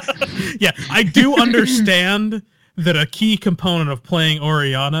 Yeah, I do understand that a key component of playing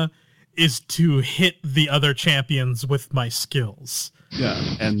Orianna is to hit the other champions with my skills. Yeah,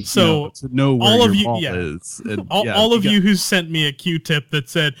 and so to know where all of your you, ball is. And, all of you who sent me a Q-tip that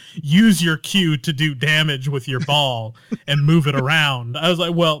said, use your Q to do damage with your ball and move it around. I was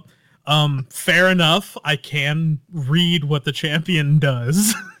like, well, fair enough. I can read what the champion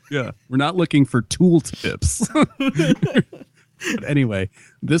does. Yeah, we're not looking for tool tips. But anyway,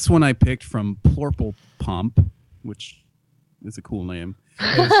 this one I picked from Plorple Pump, which is a cool name.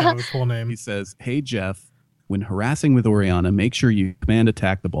 That's a cool name. He says, hey, Jeff, when harassing with Orianna, make sure you command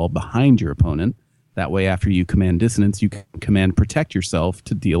attack the ball behind your opponent. That way, after you command dissonance, you can command protect yourself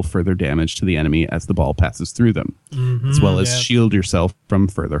to deal further damage to the enemy as the ball passes through them, as well as shield yourself from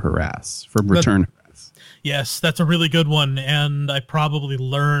further return harass. Yes, that's a really good one, and I probably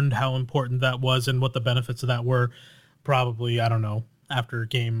learned how important that was and what the benefits of that were probably, I don't know, after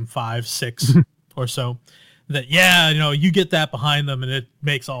game 5, 6 or so. That, you get that behind them, and it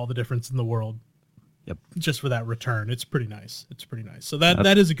makes all the difference in the world. Yep. Just for that return. It's pretty nice. So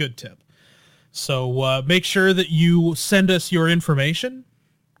that is a good tip. So make sure that you send us your information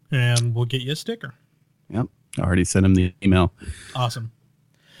and we'll get you a sticker. Yep. I already sent him the email. Awesome.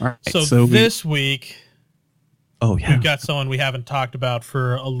 All right. So this week, we've got someone we haven't talked about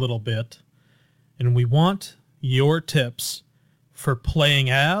for a little bit, and we want your tips for playing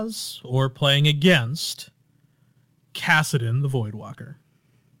as or playing against Kassadin the Voidwalker.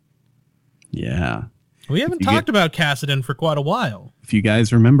 Yeah. We haven't talked about Kassadin for quite a while. If you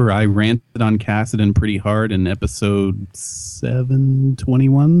guys remember, I ranted on Kassadin pretty hard in episode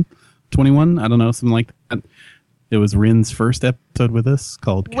 721, 21, I don't know, something like that. It was Rin's first episode with us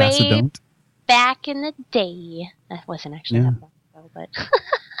called Kassadont. Back in the day. That wasn't actually that long ago, but...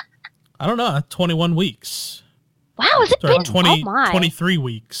 I don't know, 21 weeks. Wow, has it been 23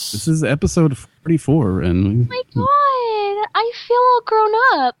 weeks? This is episode 44, and... Oh my god, I feel all grown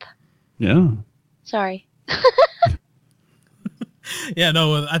up. Yeah. Sorry. Yeah,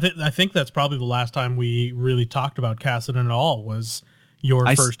 no, I think that's probably the last time we really talked about Kassadin at all was your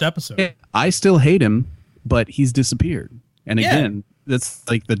first episode. I still hate him, but he's disappeared. And again, that's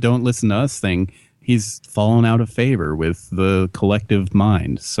like the don't listen to us thing. He's fallen out of favor with the collective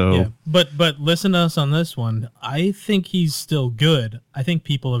mind. So, yeah, but listen to us on this one. I think he's still good. I think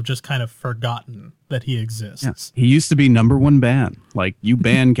people have just kind of forgotten that he exists. Yeah. He used to be #1 ban. Like, you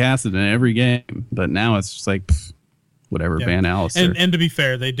ban Kassadin in every game, but now it's just like, whatever, ban Alistair. And to be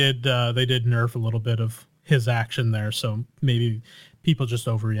fair, they did nerf a little bit of his action there, so maybe people just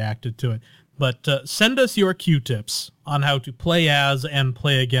overreacted to it. But send us your Q-tips on how to play as and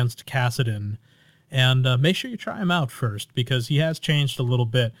play against Kassadin. And make sure you try him out first, because he has changed a little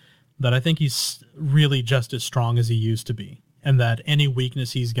bit. That I think he's really just as strong as he used to be. And that any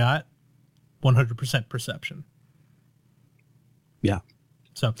weakness he's got, 100% perception. Yeah.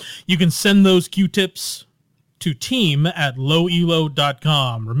 So you can send those Q-tips to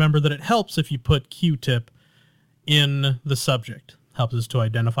team@lowelo.com. Remember that it helps if you put Q-tip in the subject. Helps us to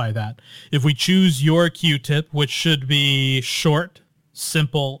identify that. If we choose your Q-tip, which should be short,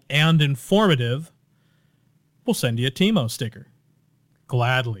 simple, and informative, we'll send you a Teemo sticker.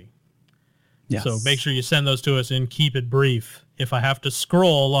 Gladly. Yes. So make sure you send those to us and keep it brief. If I have to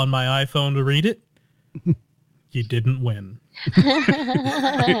scroll on my iPhone to read it, you didn't win.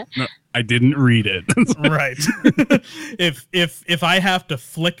 No, I didn't read it. Right. If I have to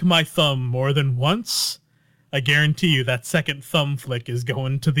flick my thumb more than once, I guarantee you that second thumb flick is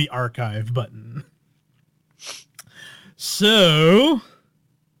going to the archive button. So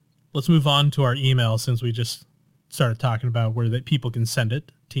let's move on to our email, since we just started talking about where that people can send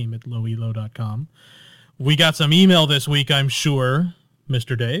it, team@lowelo.com. We got some email this week, I'm sure,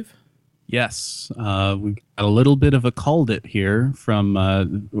 Mr. Dave. Yes, we got a little bit of a called it here from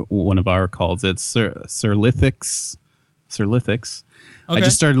one of our calls. It's Sir Lithix. Okay. I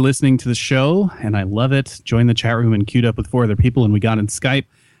just started listening to the show, and I love it. Joined the chat room and queued up with 4 other people, and we got in Skype.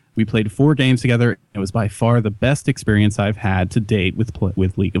 We played 4 games together. It was by far the best experience I've had to date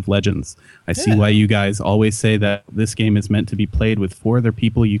with League of Legends. I see why you guys always say that this game is meant to be played with 4 other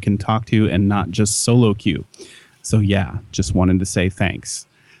people you can talk to and not just solo queue. So yeah, just wanted to say thanks.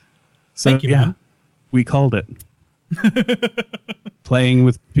 So thank you, man. We called it. Playing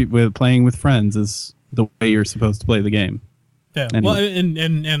with friends is the way you're supposed to play the game. Yeah. Anyway. Well,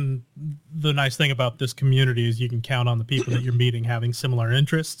 and the nice thing about this community is you can count on the people that you're meeting having similar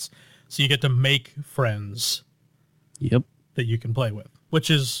interests, so you get to make friends. Yep. That you can play with, which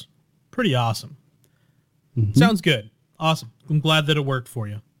is pretty awesome. Mm-hmm. Sounds good. Awesome. I'm glad that it worked for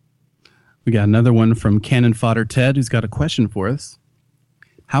you. We got another one from Cannon Fodder Ted, who's got a question for us.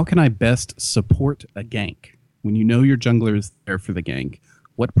 How can I best support a gank? When you know your jungler is there for the gank,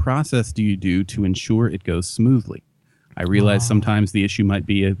 what process do you do to ensure it goes smoothly? I realize sometimes the issue might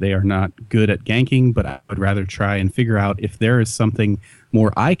be they are not good at ganking, but I would rather try and figure out if there is something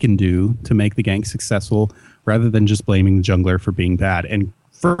more I can do to make the gank successful rather than just blaming the jungler for being bad. And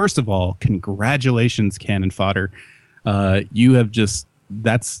first of all, congratulations, Cannon Fodder. You have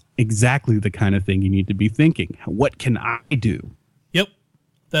that's exactly the kind of thing you need to be thinking. What can I do? Yep.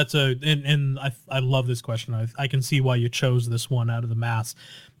 That's and I love this question. I can see why you chose this one out of the mass,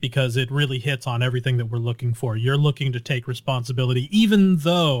 because it really hits on everything that we're looking for. You're looking to take responsibility, even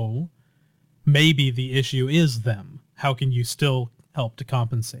though maybe the issue is them. How can you still help to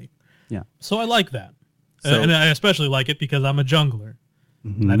compensate? Yeah. So I like that. And I especially like it because I'm a jungler.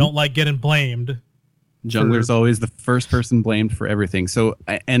 Mm-hmm. I don't like getting blamed. Jungler's always the first person blamed for everything. So,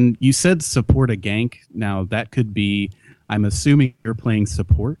 and you said support a gank. Now that could be, I'm assuming you're playing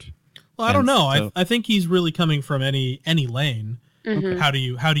support. Well, I don't know. So, I think he's really coming from any lane. Mm-hmm. How do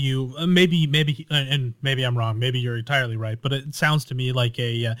you maybe and maybe I'm wrong. Maybe you're entirely right. But it sounds to me like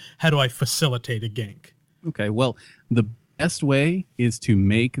how do I facilitate a gank? Okay. Well, the best way is to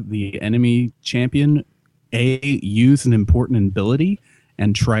make the enemy champion use an important ability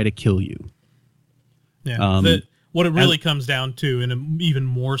and try to kill you. Yeah. What it really comes down to, in even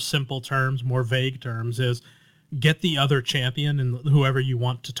more simple terms, more vague terms, is get the other champion and whoever you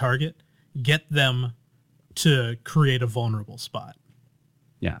want to target, get them to create a vulnerable spot.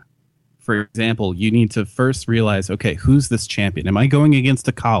 Yeah. For example, you need to first realize, okay, who's this champion? Am I going against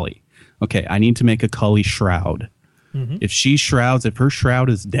a Kali? Okay, I need to make a Kali shroud. Mm-hmm. If her shroud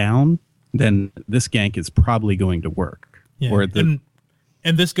is down, then this gank is probably going to work. Yeah.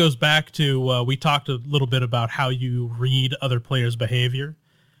 And this goes back to, we talked a little bit about how you read other players' behavior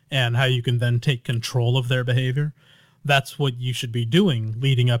and how you can then take control of their behavior. That's what you should be doing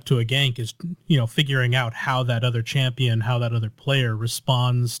leading up to a gank is, figuring out how that other champion, how that other player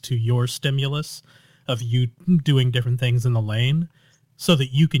responds to your stimulus of you doing different things in the lane so that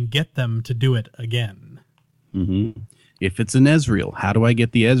you can get them to do it again. Mm-hmm. If it's an Ezreal, how do I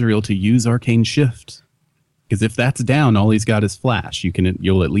get the Ezreal to use Arcane Shift? Because if that's down, all he's got is flash.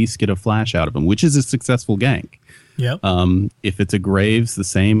 You'll at least get a flash out of him, which is a successful gank. Yep. If it's a Graves, the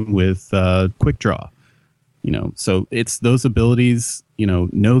same with Quick Draw. So it's those abilities.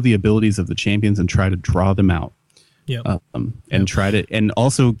 Know the abilities of the champions and try to draw them out. Yep. Try to, and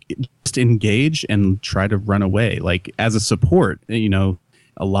also just engage and try to run away. Like as a support, a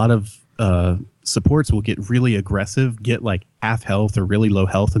lot of supports will get really aggressive, get like half health or really low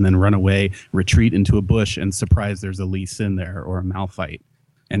health, and then run away, retreat into a bush, and surprise there's a Lee Sin there or a Malphite,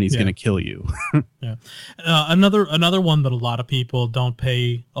 and he's going to kill you. Yeah. Another one that a lot of people don't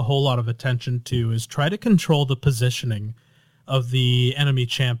pay a whole lot of attention to is try to control the positioning of the enemy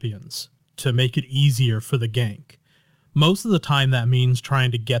champions to make it easier for the gank. Most of the time that means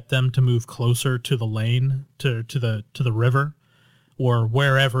trying to get them to move closer to the lane, to the river, or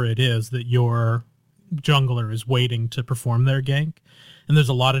wherever it is that your jungler is waiting to perform their gank. And there's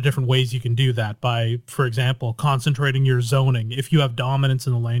a lot of different ways you can do that by, for example, concentrating your zoning. If you have dominance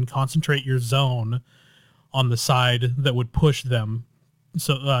in the lane, concentrate your zone on the side that would push them.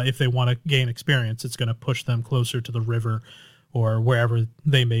 So if they want to gain experience, it's going to push them closer to the river or wherever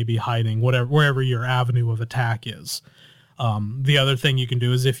they may be hiding, wherever your avenue of attack is. The other thing you can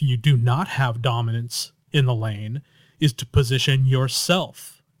do is if you do not have dominance in the lane, is to position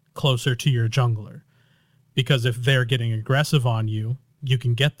yourself closer to your jungler. Because if they're getting aggressive on you, you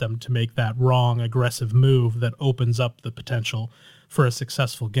can get them to make that wrong aggressive move that opens up the potential for a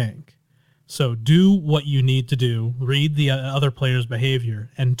successful gank. So do what you need to do, read the other player's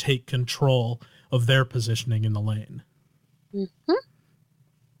behavior, and take control of their positioning in the lane. Mm-hmm.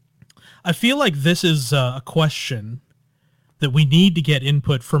 I feel like this is a question that we need to get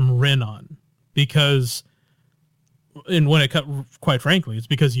input from Rin on, because, and when it quite frankly, it's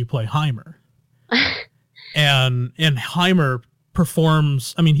because you play Heimer. and Heimer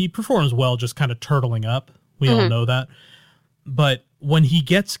performs well just kind of turtling up. We all know that. But when he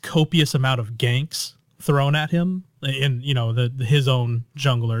gets copious amount of ganks thrown at him, and his own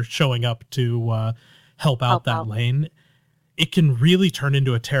jungler showing up to help out that lane, it can really turn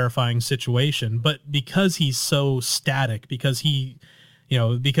into a terrifying situation. But because he's so static, because he's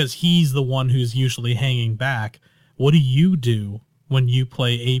the one who's usually hanging back, what do you do when you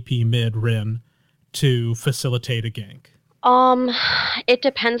play AP mid Rin to facilitate a gank? It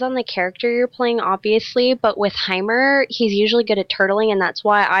depends on the character you're playing, obviously, but with Heimer, he's usually good at turtling, and that's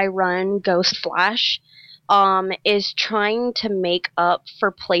why I run Ghost Flash, is trying to make up for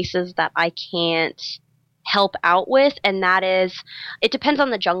places that I can't help out with, and that is, it depends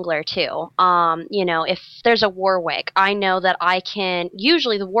on the jungler too. If there's a Warwick, I know that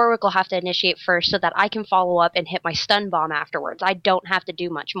usually the Warwick will have to initiate first so that I can follow up and hit my stun bomb afterwards. I don't have to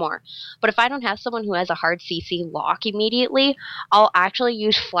do much more. But if I don't have someone who has a hard CC lock immediately, I'll actually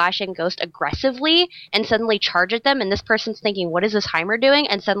use Flash and Ghost aggressively and suddenly charge at them, and this person's thinking, what is this Heimer doing?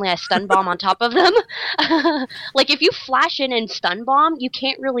 And suddenly I stun bomb on top of them. Like if you flash in and stun bomb, you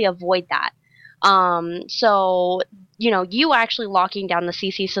can't really avoid that. So, you actually locking down the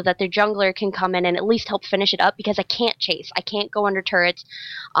CC so that their jungler can come in and at least help finish it up, because I can't chase. I can't go under turrets.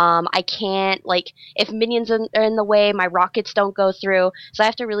 I can't, if minions are in the way, my rockets don't go through. So I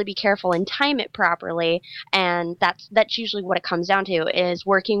have to really be careful and time it properly. And that's usually what it comes down to, is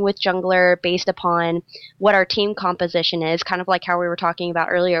working with jungler based upon what our team composition is, kind of like how we were talking about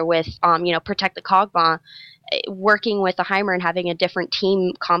earlier with, Protect the Kog'Maw. Working with the Heimer and having a different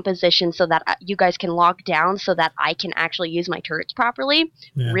team composition so that you guys can lock down so that I can actually use my turrets properly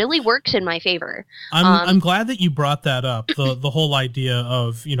really works in my favor. I'm glad that you brought that up, the whole idea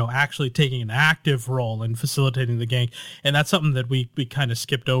of, actually taking an active role in facilitating the gank. And that's something that we kind of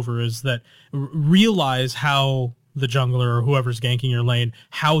skipped over, is that realize how the jungler or whoever's ganking your lane,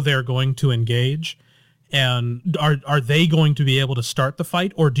 how they're going to engage. And are they going to be able to start the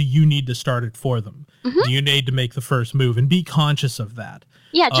fight, or do you need to start it for them? Mm-hmm. Do you need to make the first move? And be conscious of that.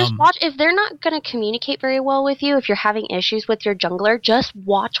 Yeah, just watch. If they're not going to communicate very well with you, if you're having issues with your jungler, just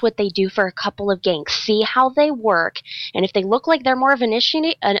watch what they do for a couple of ganks. See how they work, and if they look like they're more of an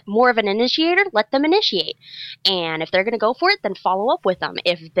initiator, let them initiate. And if they're going to go for it, then follow up with them.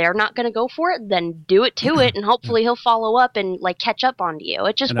 If they're not going to go for it, then do it to it, and hopefully he'll follow up and like catch up onto you.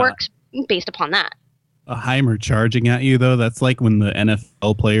 It just works based upon that. A Heimer charging at you, though, that's like when the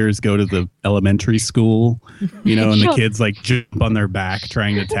NFL players go to the elementary school, you know, and the kids like jump on their back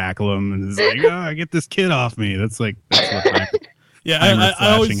trying to tackle them, and it's like, get this kid off me. That's what Heimer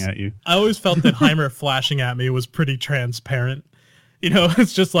flashing at you. I always felt that Heimer flashing at me was pretty transparent. You know,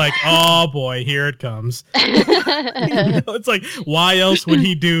 it's just like, oh boy, here it comes. You know, it's like, why else would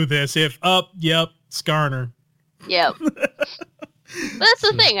he do this if, Skarner. Yep. But that's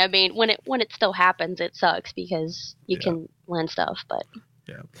the thing. I mean, when it still happens, it sucks because you can land stuff. But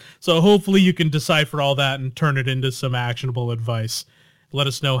yeah, so hopefully you can decipher all that and turn it into some actionable advice. Let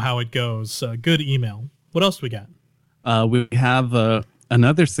us know how it goes. Good email. What else do we got? We have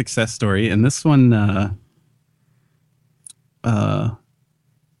another success story, and this one.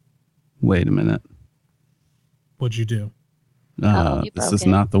 Wait a minute. What'd you do? This is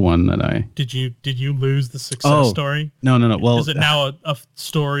not the one that I... Did you lose the success story? No. Well, is it now a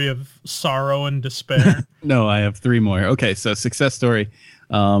story of sorrow and despair? No, I have 3 more. Okay, so success story.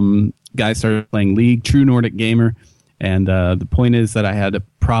 Guy started playing League, true Nordic gamer, and the point is that I had a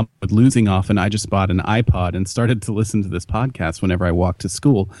problem with losing often. I just bought an iPod and started to listen to this podcast whenever I walked to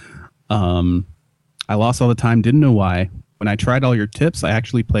school. I lost all the time, didn't know why. When I tried all your tips, I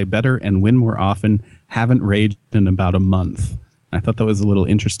actually play better and win more often. Haven't raged in about a month. I thought that was a little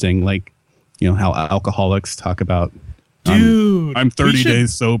interesting, like, you know, how alcoholics talk about, dude, I'm 30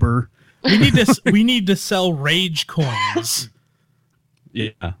 days sober. We need to sell rage coins. Yeah,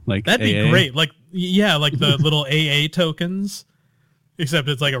 like that'd AA. be great. Like, yeah, like the little AA tokens, except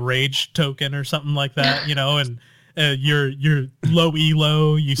it's like a rage token or something like that, you know, and you're low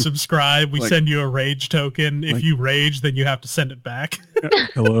elo, you subscribe, we send you a rage token. If you rage, then you have to send it back.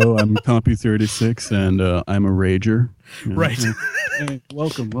 Hello, I'm Compy36 and I'm a rager. Right. Hey,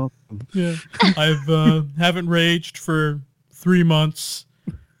 welcome. Yeah. I've haven't raged for 3 months,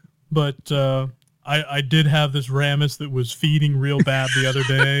 but I did have this Rammus that was feeding real bad the other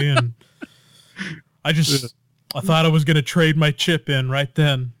day, and I thought I was going to trade my chip in right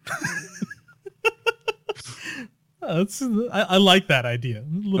then. I like that idea.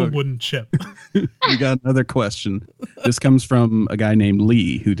 A little wooden chip. We got another question. This comes from a guy named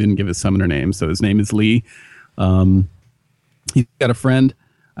Lee who didn't give his summoner name, so his name is Lee. He's got a friend.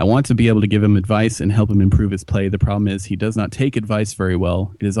 I want to be able to give him advice and help him improve his play. The problem is he does not take advice very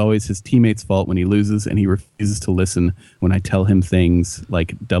well. It is always his teammates' fault when he loses, and he refuses to listen when I tell him things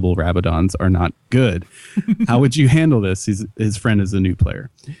like double Rabadons are not good. How would you handle this? His friend is a new player.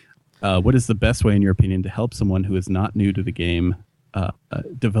 What is the best way, in your opinion, to help someone who is not new to the game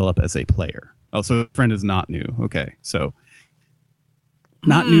develop as a player? Oh, so the friend is not new. Okay, so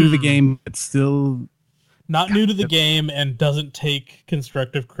not new to the game, but still... Not new to the game and doesn't take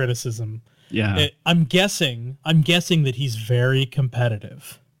constructive criticism. Yeah. I'm guessing that he's very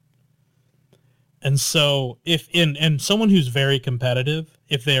competitive. And so and someone who's very competitive,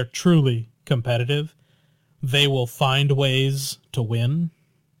 if they are truly competitive, they will find ways to win,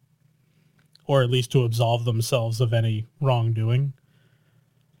 or at least to absolve themselves of any wrongdoing.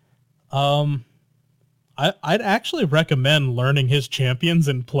 I'd actually recommend learning his champions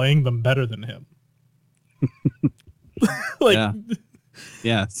and playing them better than him.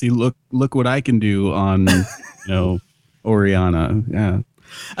 Yeah. See, look what I can do on, Orianna. Yeah.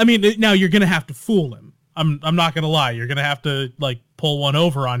 I mean, now you're gonna have to fool him. I'm not gonna lie. You're gonna have to pull one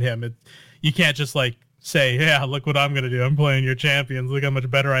over on him. You can't just say, yeah, look what I'm gonna do. I'm playing your champions. Look how much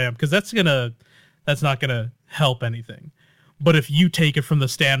better I am. Because that's not gonna help anything. But if you take it from the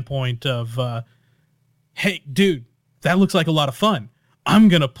standpoint of, hey, dude, that looks like a lot of fun. I'm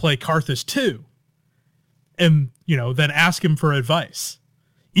gonna play Karthus too. And, then ask him for advice.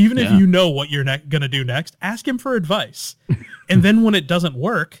 Even if you know what you're going to do next, ask him for advice. And then when it doesn't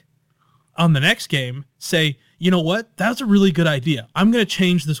work on the next game, say, you know what? That's a really good idea. I'm going to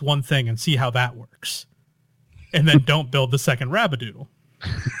change this one thing and see how that works. And then don't build the second Rabadoodle.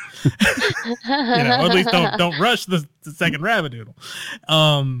 Or at least don't rush the second Rabadoodle.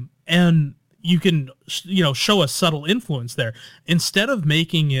 And you can, show a subtle influence there. Instead of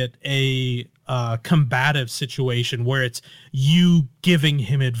making it a combative situation where it's you giving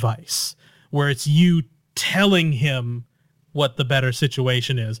him advice, where it's you telling him what the better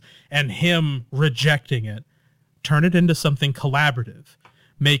situation is and him rejecting it, turn it into something collaborative.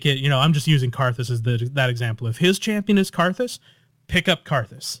 Make it, I'm just using Karthus as that example. If his champion is Karthus, pick up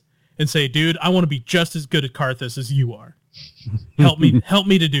Karthus and say, dude, I want to be just as good at Karthus as you are. Help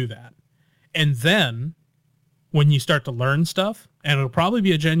me to do that. And then when you start to learn stuff, and it'll probably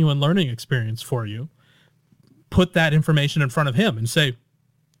be a genuine learning experience for you, put that information in front of him and say,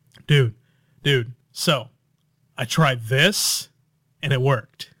 dude, so I tried this and it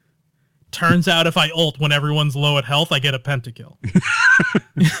worked. Turns out if I ult when everyone's low at health, I get a pentakill.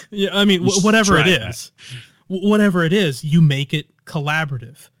 Yeah, I mean, whatever it is. Whatever it is, you make it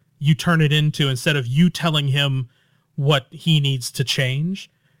collaborative. You turn it into, instead of you telling him what he needs to change,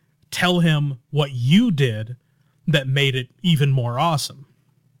 tell him what you did that made it even more awesome.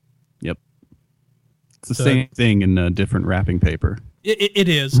 Yep. It's the same thing in a different wrapping paper. It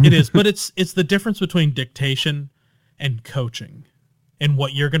is, but it's the difference between dictation and coaching. And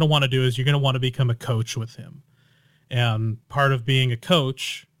what you're going to want to do is you're going to want to become a coach with him. And part of being a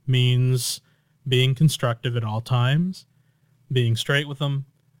coach means being constructive at all times, being straight with him,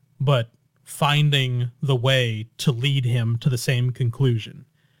 but finding the way to lead him to the same conclusion.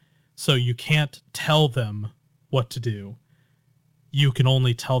 So you can't tell them what to do. You can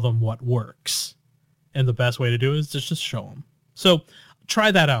only tell them what works. And the best way to do it is just show them. So try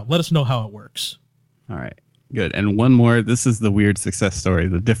that out. Let us know how it works. All right. Good. And one more. This is the weird success story,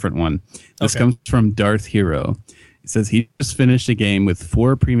 the different one. This comes from Darth Hero. He says he just finished a game with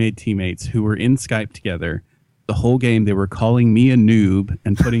 4 pre-made teammates who were in Skype together. The whole game, they were calling me a noob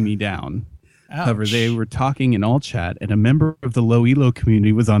and putting me down. Ouch. However, they were talking in all chat, and a member of the low elo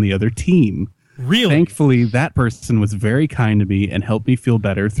community was on the other team. Really? Thankfully, that person was very kind to me and helped me feel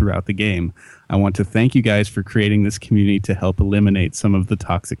better throughout the game. I want to thank you guys for creating this community to help eliminate some of the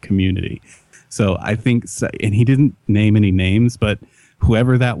toxic community. So I think, and he didn't name any names, but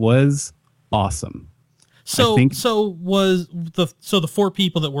whoever that was, awesome. So the 4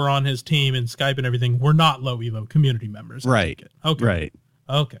 people that were on his team and Skype and everything were not low elo community members. Right. Okay. Right.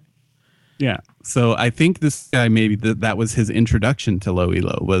 Okay. Yeah. So I think this guy, maybe that was his introduction to low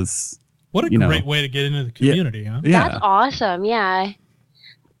elo, was... What a great way to get into the community, huh? Yeah. That's awesome. Yeah.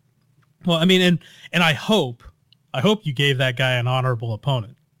 Well, I mean, and I hope you gave that guy an honorable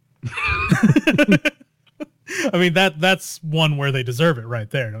opponent. I mean, that's one where they deserve it right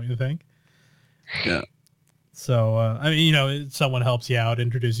there, don't you think? Yeah. So, I mean, if someone helps you out,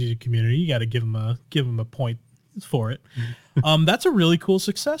 introduces you to the community, you got to give them a point for it. That's a really cool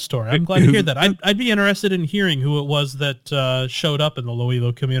success story. I'm glad to hear that. I'd be interested in hearing who it was that showed up in the low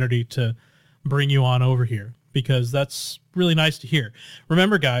elo community to bring you on over here, because that's really nice to hear.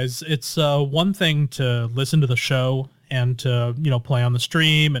 Remember, guys, it's one thing to listen to the show and to play on the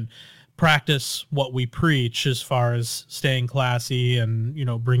stream and practice what we preach as far as staying classy and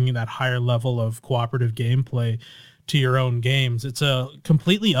bringing that higher level of cooperative gameplay to your own games. It's a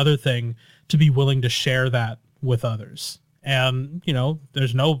completely other thing to be willing to share that with others. And,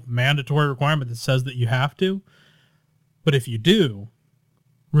 there's no mandatory requirement that says that you have to. But if you do,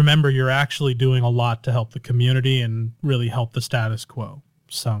 remember you're actually doing a lot to help the community and really help the status quo.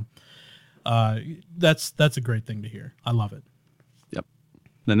 So that's a great thing to hear. I love it. Yep.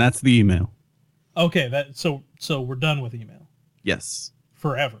 Then that's the email. Okay, so we're done with email. Yes.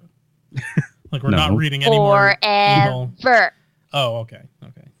 Forever. Like we're not reading any more email. Forever. Oh, okay.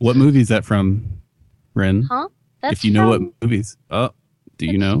 Okay. What movie is that from, Ren? Huh? That's if you know what movies. Oh, do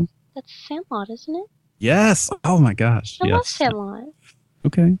you know? That's Sandlot, isn't it? Yes. Oh my gosh. I yes. love Sandlot.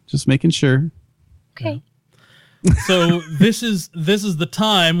 Okay, just making sure. Okay. Yeah. So this is the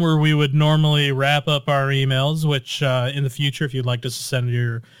time where we would normally wrap up our emails, which in the future, if you'd like to send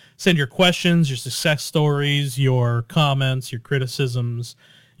your questions, your success stories, your comments, your criticisms,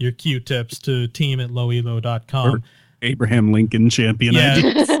 your Q-tips to team@lowelo.com. Or Abraham Lincoln champion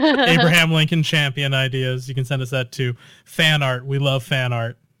ideas. Abraham Lincoln champion ideas. You can send us that to fan art. We love fan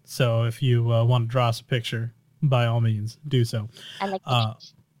art. So if you want to draw us a picture, by all means, do so. I like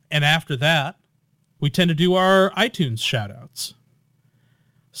pictures. And after that, we tend to do our iTunes shout-outs.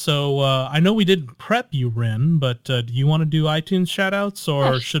 So I know we didn't prep you, Ren, but do you want to do iTunes shout-outs,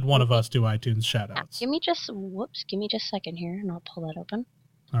 or should one of us do iTunes shout-outs? Give me just a second here, and I'll pull that open.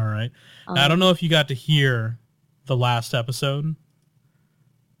 All right. Now, I don't know if you got to hear the last episode,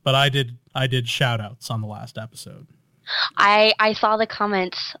 but I did shout-outs on the last episode. I saw the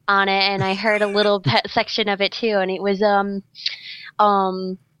comments on it, and I heard a little section of it too, and it was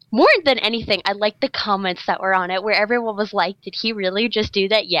more than anything, I liked the comments that were on it, where everyone was like, "Did he really just do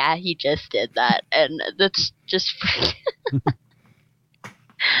that?" Yeah, he just did that, and that's just.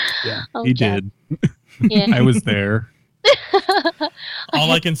 Yeah, Oh, he God. did. Yeah. I was there.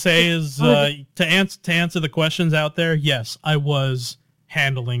 All I can say is to answer the questions out there. Yes, I was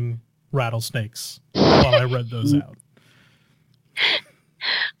handling rattlesnakes while I read those out.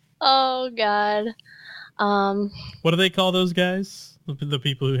 Oh God. What do they call those guys? The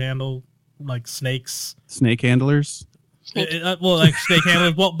people who handle like snakes. Snake handlers. Well, like snake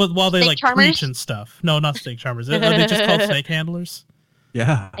handlers. Well, but while they Snake like charmers? preach and stuff. No, not snake charmers. Are they just called snake handlers?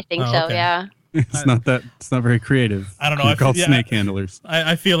 Yeah. I think Oh, so. okay. Yeah. It's not very creative. I don't know. They're called yeah, snake handlers.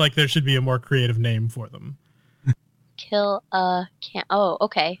 I feel like there should be a more creative name for them. Kill a can. Oh,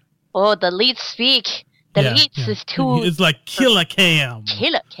 okay. Oh, the leads speak. The Yeah, leads yeah. is too It's like Killer Cam.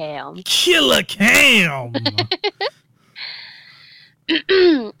 killer cam. Killer Cam.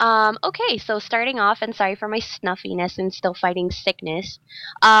 Okay, so starting off, and sorry for my snuffiness and still fighting sickness.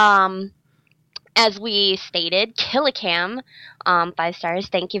 As we stated, Killicam, 5 stars,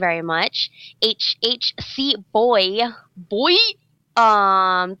 thank you very much. HHC Boy,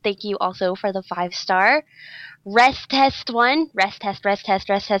 thank you also for the 5-star. Rest test 1, rest test.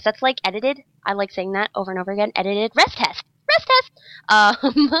 That's like edited. I like saying that over and over again. Edited, rest test.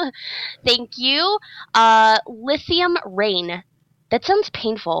 Thank you. Lithium Rain. That sounds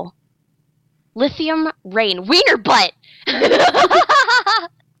painful. Lithium Rain. Wiener butt.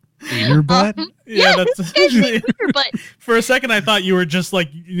 Wiener butt? Yeah, that's Wiener butt. for a second I thought you were just like,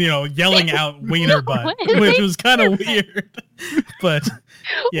 yelling out wiener butt, which was kind of weird. But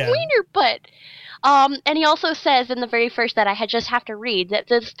yeah. Wiener butt. And he also says in the very first that I just have to read that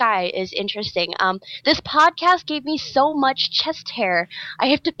this guy is interesting. This podcast gave me so much chest hair. I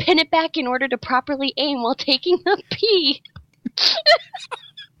have to pin it back in order to properly aim while taking a pee.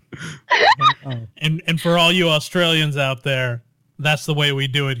 And for all you Australians out there, that's the way we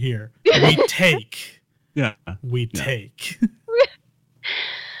do it here. We take. Yeah. We take.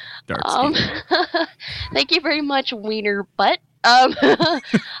 Dark skin. Thank you very much, Wiener butt. Karthnaga?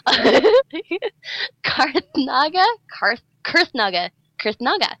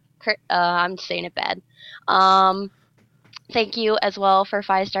 I'm saying it bad. Thank you as well for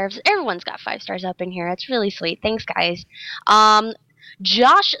 5 stars. Everyone's got 5 stars up in here. It's really sweet. Thanks, guys.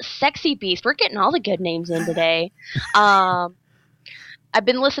 Josh Sexy Beast. We're getting all the good names in today. I've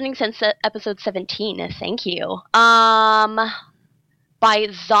been listening since episode 17. Thank you. By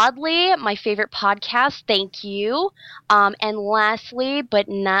Zodley, my favorite podcast. Thank you. And lastly, but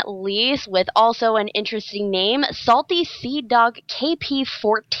not least, with also an interesting name, Salty Sea Dog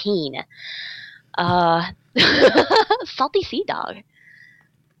KP14. Salty Sea Dog.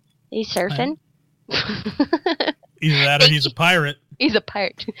 He's surfing. Either that or he's a pirate. He's a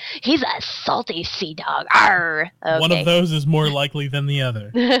pirate. He's a salty sea dog. Arr. Okay. One of those is more likely than the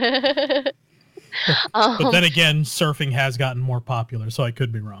other. But then again, surfing has gotten more popular, so I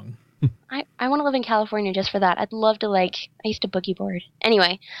could be wrong. I want to live in California just for that. I'd love to, I used to boogie board.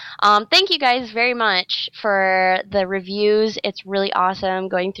 Anyway, thank you guys very much for the reviews. It's really awesome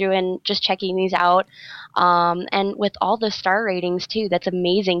going through and just checking these out. And with all the star ratings, too, that's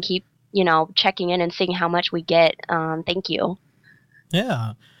amazing. Keep, checking in and seeing how much we get. Thank you.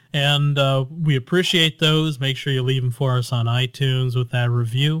 Yeah, and we appreciate those. Make sure you leave them for us on iTunes with that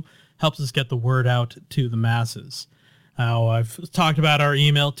review. Helps us get the word out to the masses. Now, I've talked about our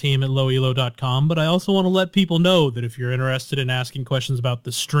email, team@lowelo.com, but I also want to let people know that if you're interested in asking questions about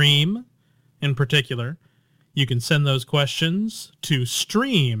the stream in particular, you can send those questions to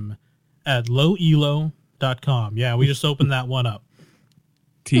stream@lowelo.com. Yeah, we just opened that one up.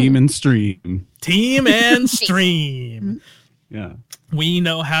 Team and stream. Team and stream. Yeah. We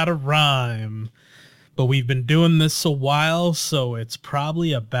know how to rhyme, but we've been doing this a while, so it's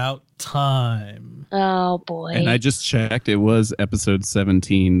probably about time. Oh, boy. And I just checked. It was episode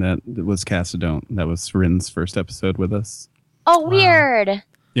 17. That was Cassadone. That was Rin's first episode with us. Oh, weird.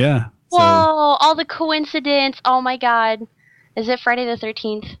 Yeah. Whoa, all the coincidence. Oh, my God. Is it Friday the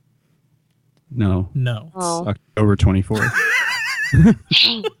 13th? No. No. Oh. October 24th.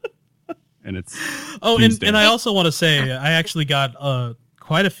 Dang. And it's and I also want to say I actually got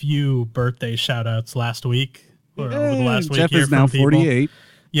quite a few birthday shout outs last week or over the last week. Jeff here is now from people. 48.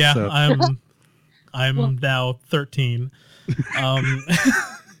 Yeah, so. I'm now 13.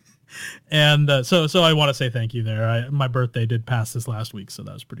 And so I want to say thank you there. My birthday did pass this last week, so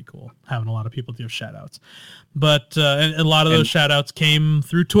that was pretty cool. Having a lot of people give shout outs. But and a lot of those shout outs came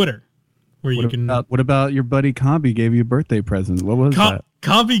through Twitter. Where you can. What about your buddy Combi gave you a birthday present? What was that?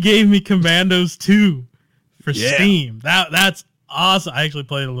 Combi gave me Commandos 2 for Steam. That's awesome. I actually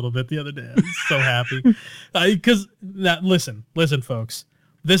played a little bit the other day. I'm so happy. Because listen, folks.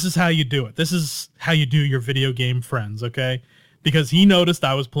 This is how you do it. This is how you do your video game friends, okay? Because he noticed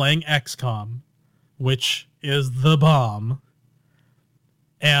I was playing XCOM, which is the bomb.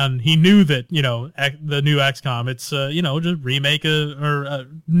 And he knew that, the new XCOM, it's, just remake or a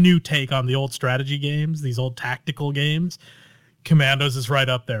new take on the old strategy games, these old tactical games. Commandos is right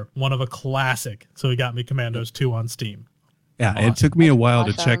up there. One of a classic. So he got me Commandos 2 on Steam. Yeah, Awesome. it took me a while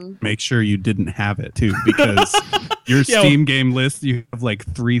to check, Awesome. make sure you didn't have it too, because your Yeah, Steam game list, you have like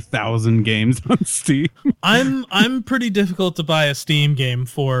 3,000 games on Steam. I'm pretty difficult to buy a Steam game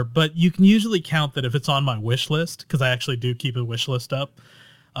for, but you can usually count that if it's on my wish list, because I actually do keep a wish list up,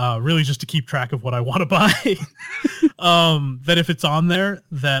 really just to keep track of what I want to buy. That if it's on there,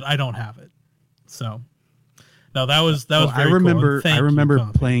 that I don't have it. So, no, that was very I remember cool. And I remember thank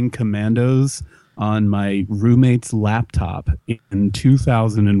you, Compy. playing Commandos on my roommate's laptop in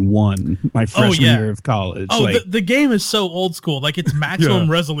 2001, my freshman yeah. year of college. Oh, like, the game is so old school. Like its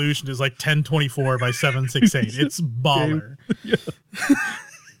maximum resolution is like 1024 by 768. It's baller.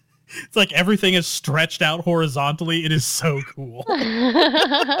 It's like everything is stretched out horizontally. It is so cool.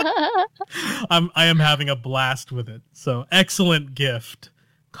 I am having a blast with it. So excellent gift.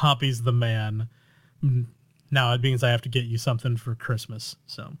 Compy's the man. Now it means I have to get you something for Christmas.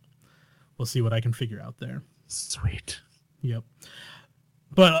 So we'll see what I can figure out there. sweet. Yep.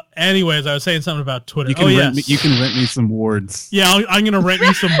 But anyways, I was saying something about Twitter. You can rent me, you can rent me some wards. Yeah, I'm going to rent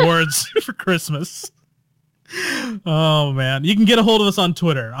you some words for Christmas. Oh, man. You can get a hold of us on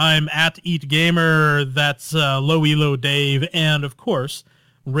Twitter. I'm at EatGamer. That's Low Elo Dave. And, of course,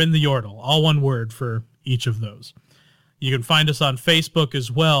 Rin the Yordle. All one word for each of those. You can find us on Facebook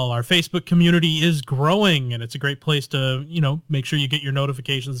as well. Our Facebook community is growing, and it's a great place to, make sure you get your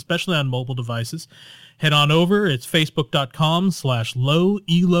notifications, especially on mobile devices. Head on over. It's facebook.com/Low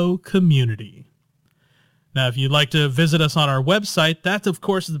Elo Community. Now, if you'd like to visit us on our website, that, of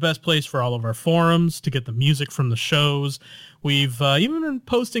course, is the best place for all of our forums, to get the music from the shows. We've even been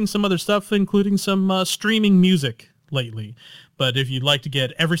posting some other stuff, including some streaming music lately. But if you'd like to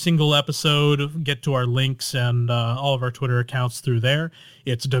get every single episode, get to our links and all of our Twitter accounts through there,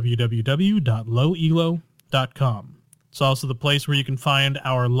 it's www.lowelo.com. It's also the place where you can find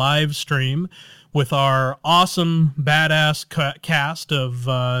our live stream with our awesome, badass cast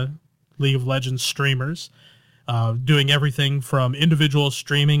of League of Legends streamers, doing everything from individual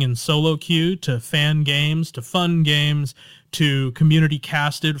streaming in solo queue to fan games to fun games to community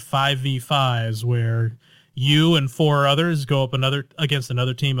casted 5v5s where you and 4 others go up against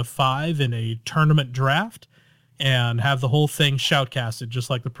another team of 5 in a tournament draft and have the whole thing shoutcasted just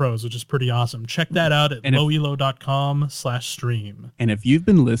like the pros, which is pretty awesome. Check that out at lowelo.com/stream. And if you've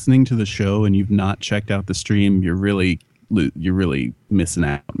been listening to the show and you've not checked out the stream, you're really missing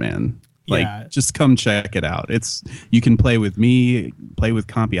out, man. Like, just come check it out. You can play with me, play with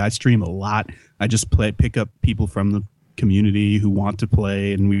Compy. I stream a lot. I just pick up people from the community who want to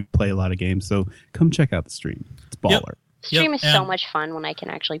play, and we play a lot of games. So come check out the stream. It's baller. Stream is so much fun when I can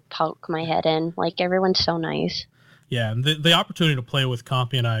actually poke my head in. Like, everyone's so nice. Yeah, and the opportunity to play with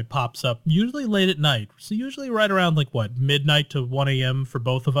Compy and I pops up usually late at night. So usually right around, midnight to 1 a.m. for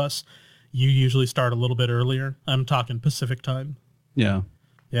both of us. You usually start a little bit earlier. I'm talking Pacific time. Yeah.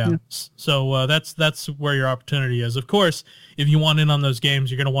 Yeah. So that's where your opportunity is. Of course, if you want in on those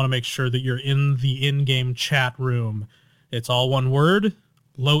games, you're going to want to make sure that you're in the in-game chat room. It's all one word,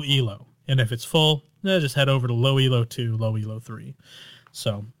 Low Elo. And if it's full, just head over to Low Elo 2, Low Elo 3.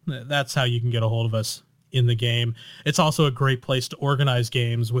 So that's how you can get a hold of us in the game. It's also a great place to organize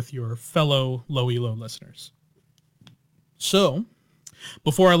games with your fellow Low Elo listeners. So,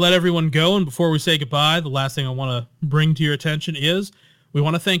 before I let everyone go and before we say goodbye, the last thing I want to bring to your attention is we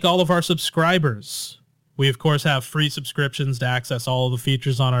want to thank all of our subscribers. We, of course, have free subscriptions to access all of the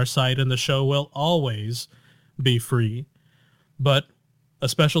features on our site, and the show will always be free. But a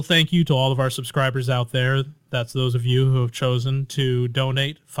special thank you to all of our subscribers out there. That's those of you who have chosen to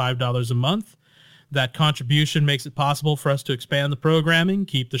donate $5 a month. That contribution makes it possible for us to expand the programming,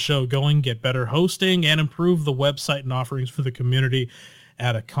 keep the show going, get better hosting, and improve the website and offerings for the community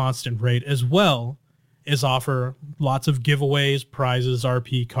at a constant rate, as well as offer lots of giveaways, prizes,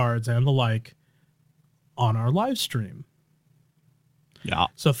 RP cards, and the like on our live stream. Yeah.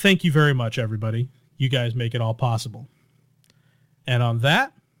 So thank you very much, everybody. You guys make it all possible. And on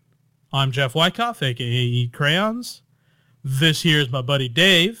that, I'm Jeff Wyckoff, a.k.a. Eat Crayons. This here's my buddy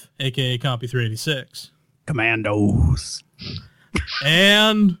Dave, a.k.a. Compy386. Commandos.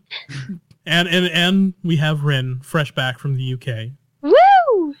 And we have Rin, fresh back from the UK.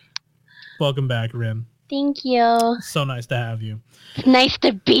 Woo! Welcome back, Rin. Thank you. So nice to have you. It's nice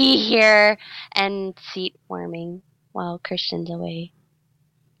to be here and seat warming while Christian's away.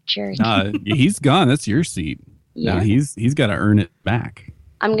 Jerk. He's gone. That's your seat. Yeah. No, he's got to earn it back.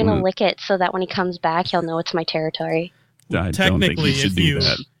 I'm going to lick it so that when he comes back, he'll know it's my territory. I Technically, don't think you should do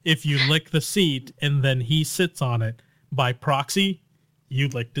that. if you lick the seat and then he sits on it, by proxy, you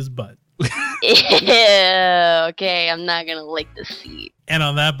licked his butt. Okay, I'm not gonna lick the seat. And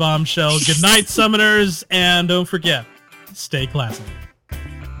on that bombshell, good night, summoners, and don't forget, stay classy.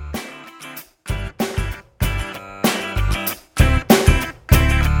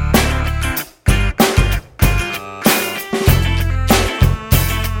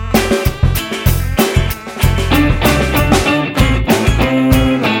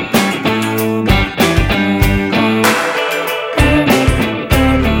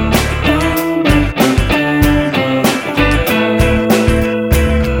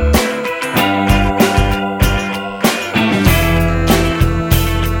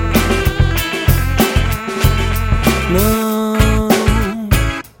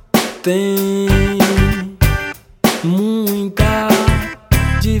 Tem muita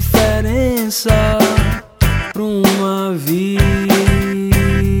diferença pra uma vida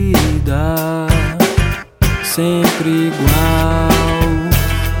sempre igual.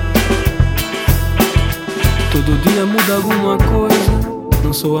 Todo dia muda alguma coisa,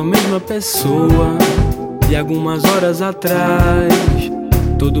 não sou a mesma pessoa de algumas horas atrás.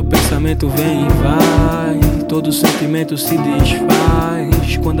 Todo pensamento vem e vai, todo sentimento se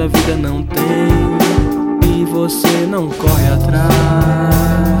desfaz quando a vida não tem e você não corre atrás.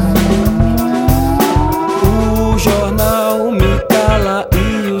 O jornal me cala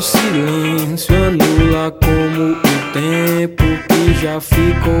e o silêncio anula como o tempo que já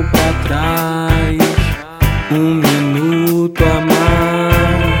ficou pra trás. 1 minuto a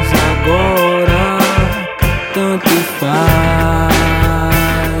mais, agora tanto faz.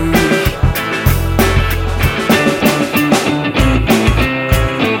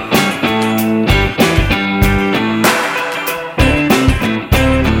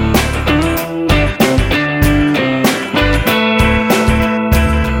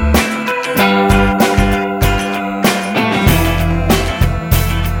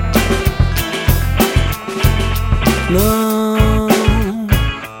 Não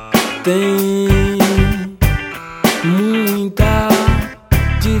tem muita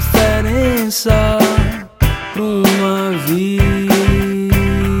diferença pra uma vida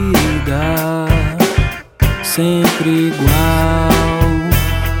sempre igual.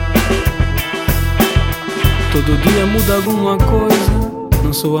 Todo dia muda alguma coisa,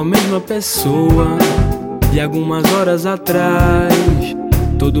 não sou a mesma pessoa de algumas horas atrás.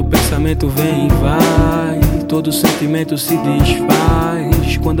 Todo pensamento vem e vai, todo sentimento se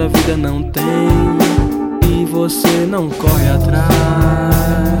desfaz quando a vida não tem e você não corre atrás.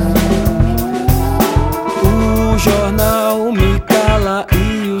 O jornal me cala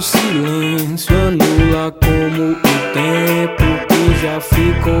e o silêncio anula como o tempo que já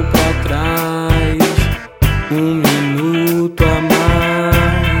ficou pra trás. 1 minuto a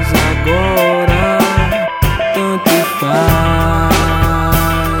mais, agora tanto faz.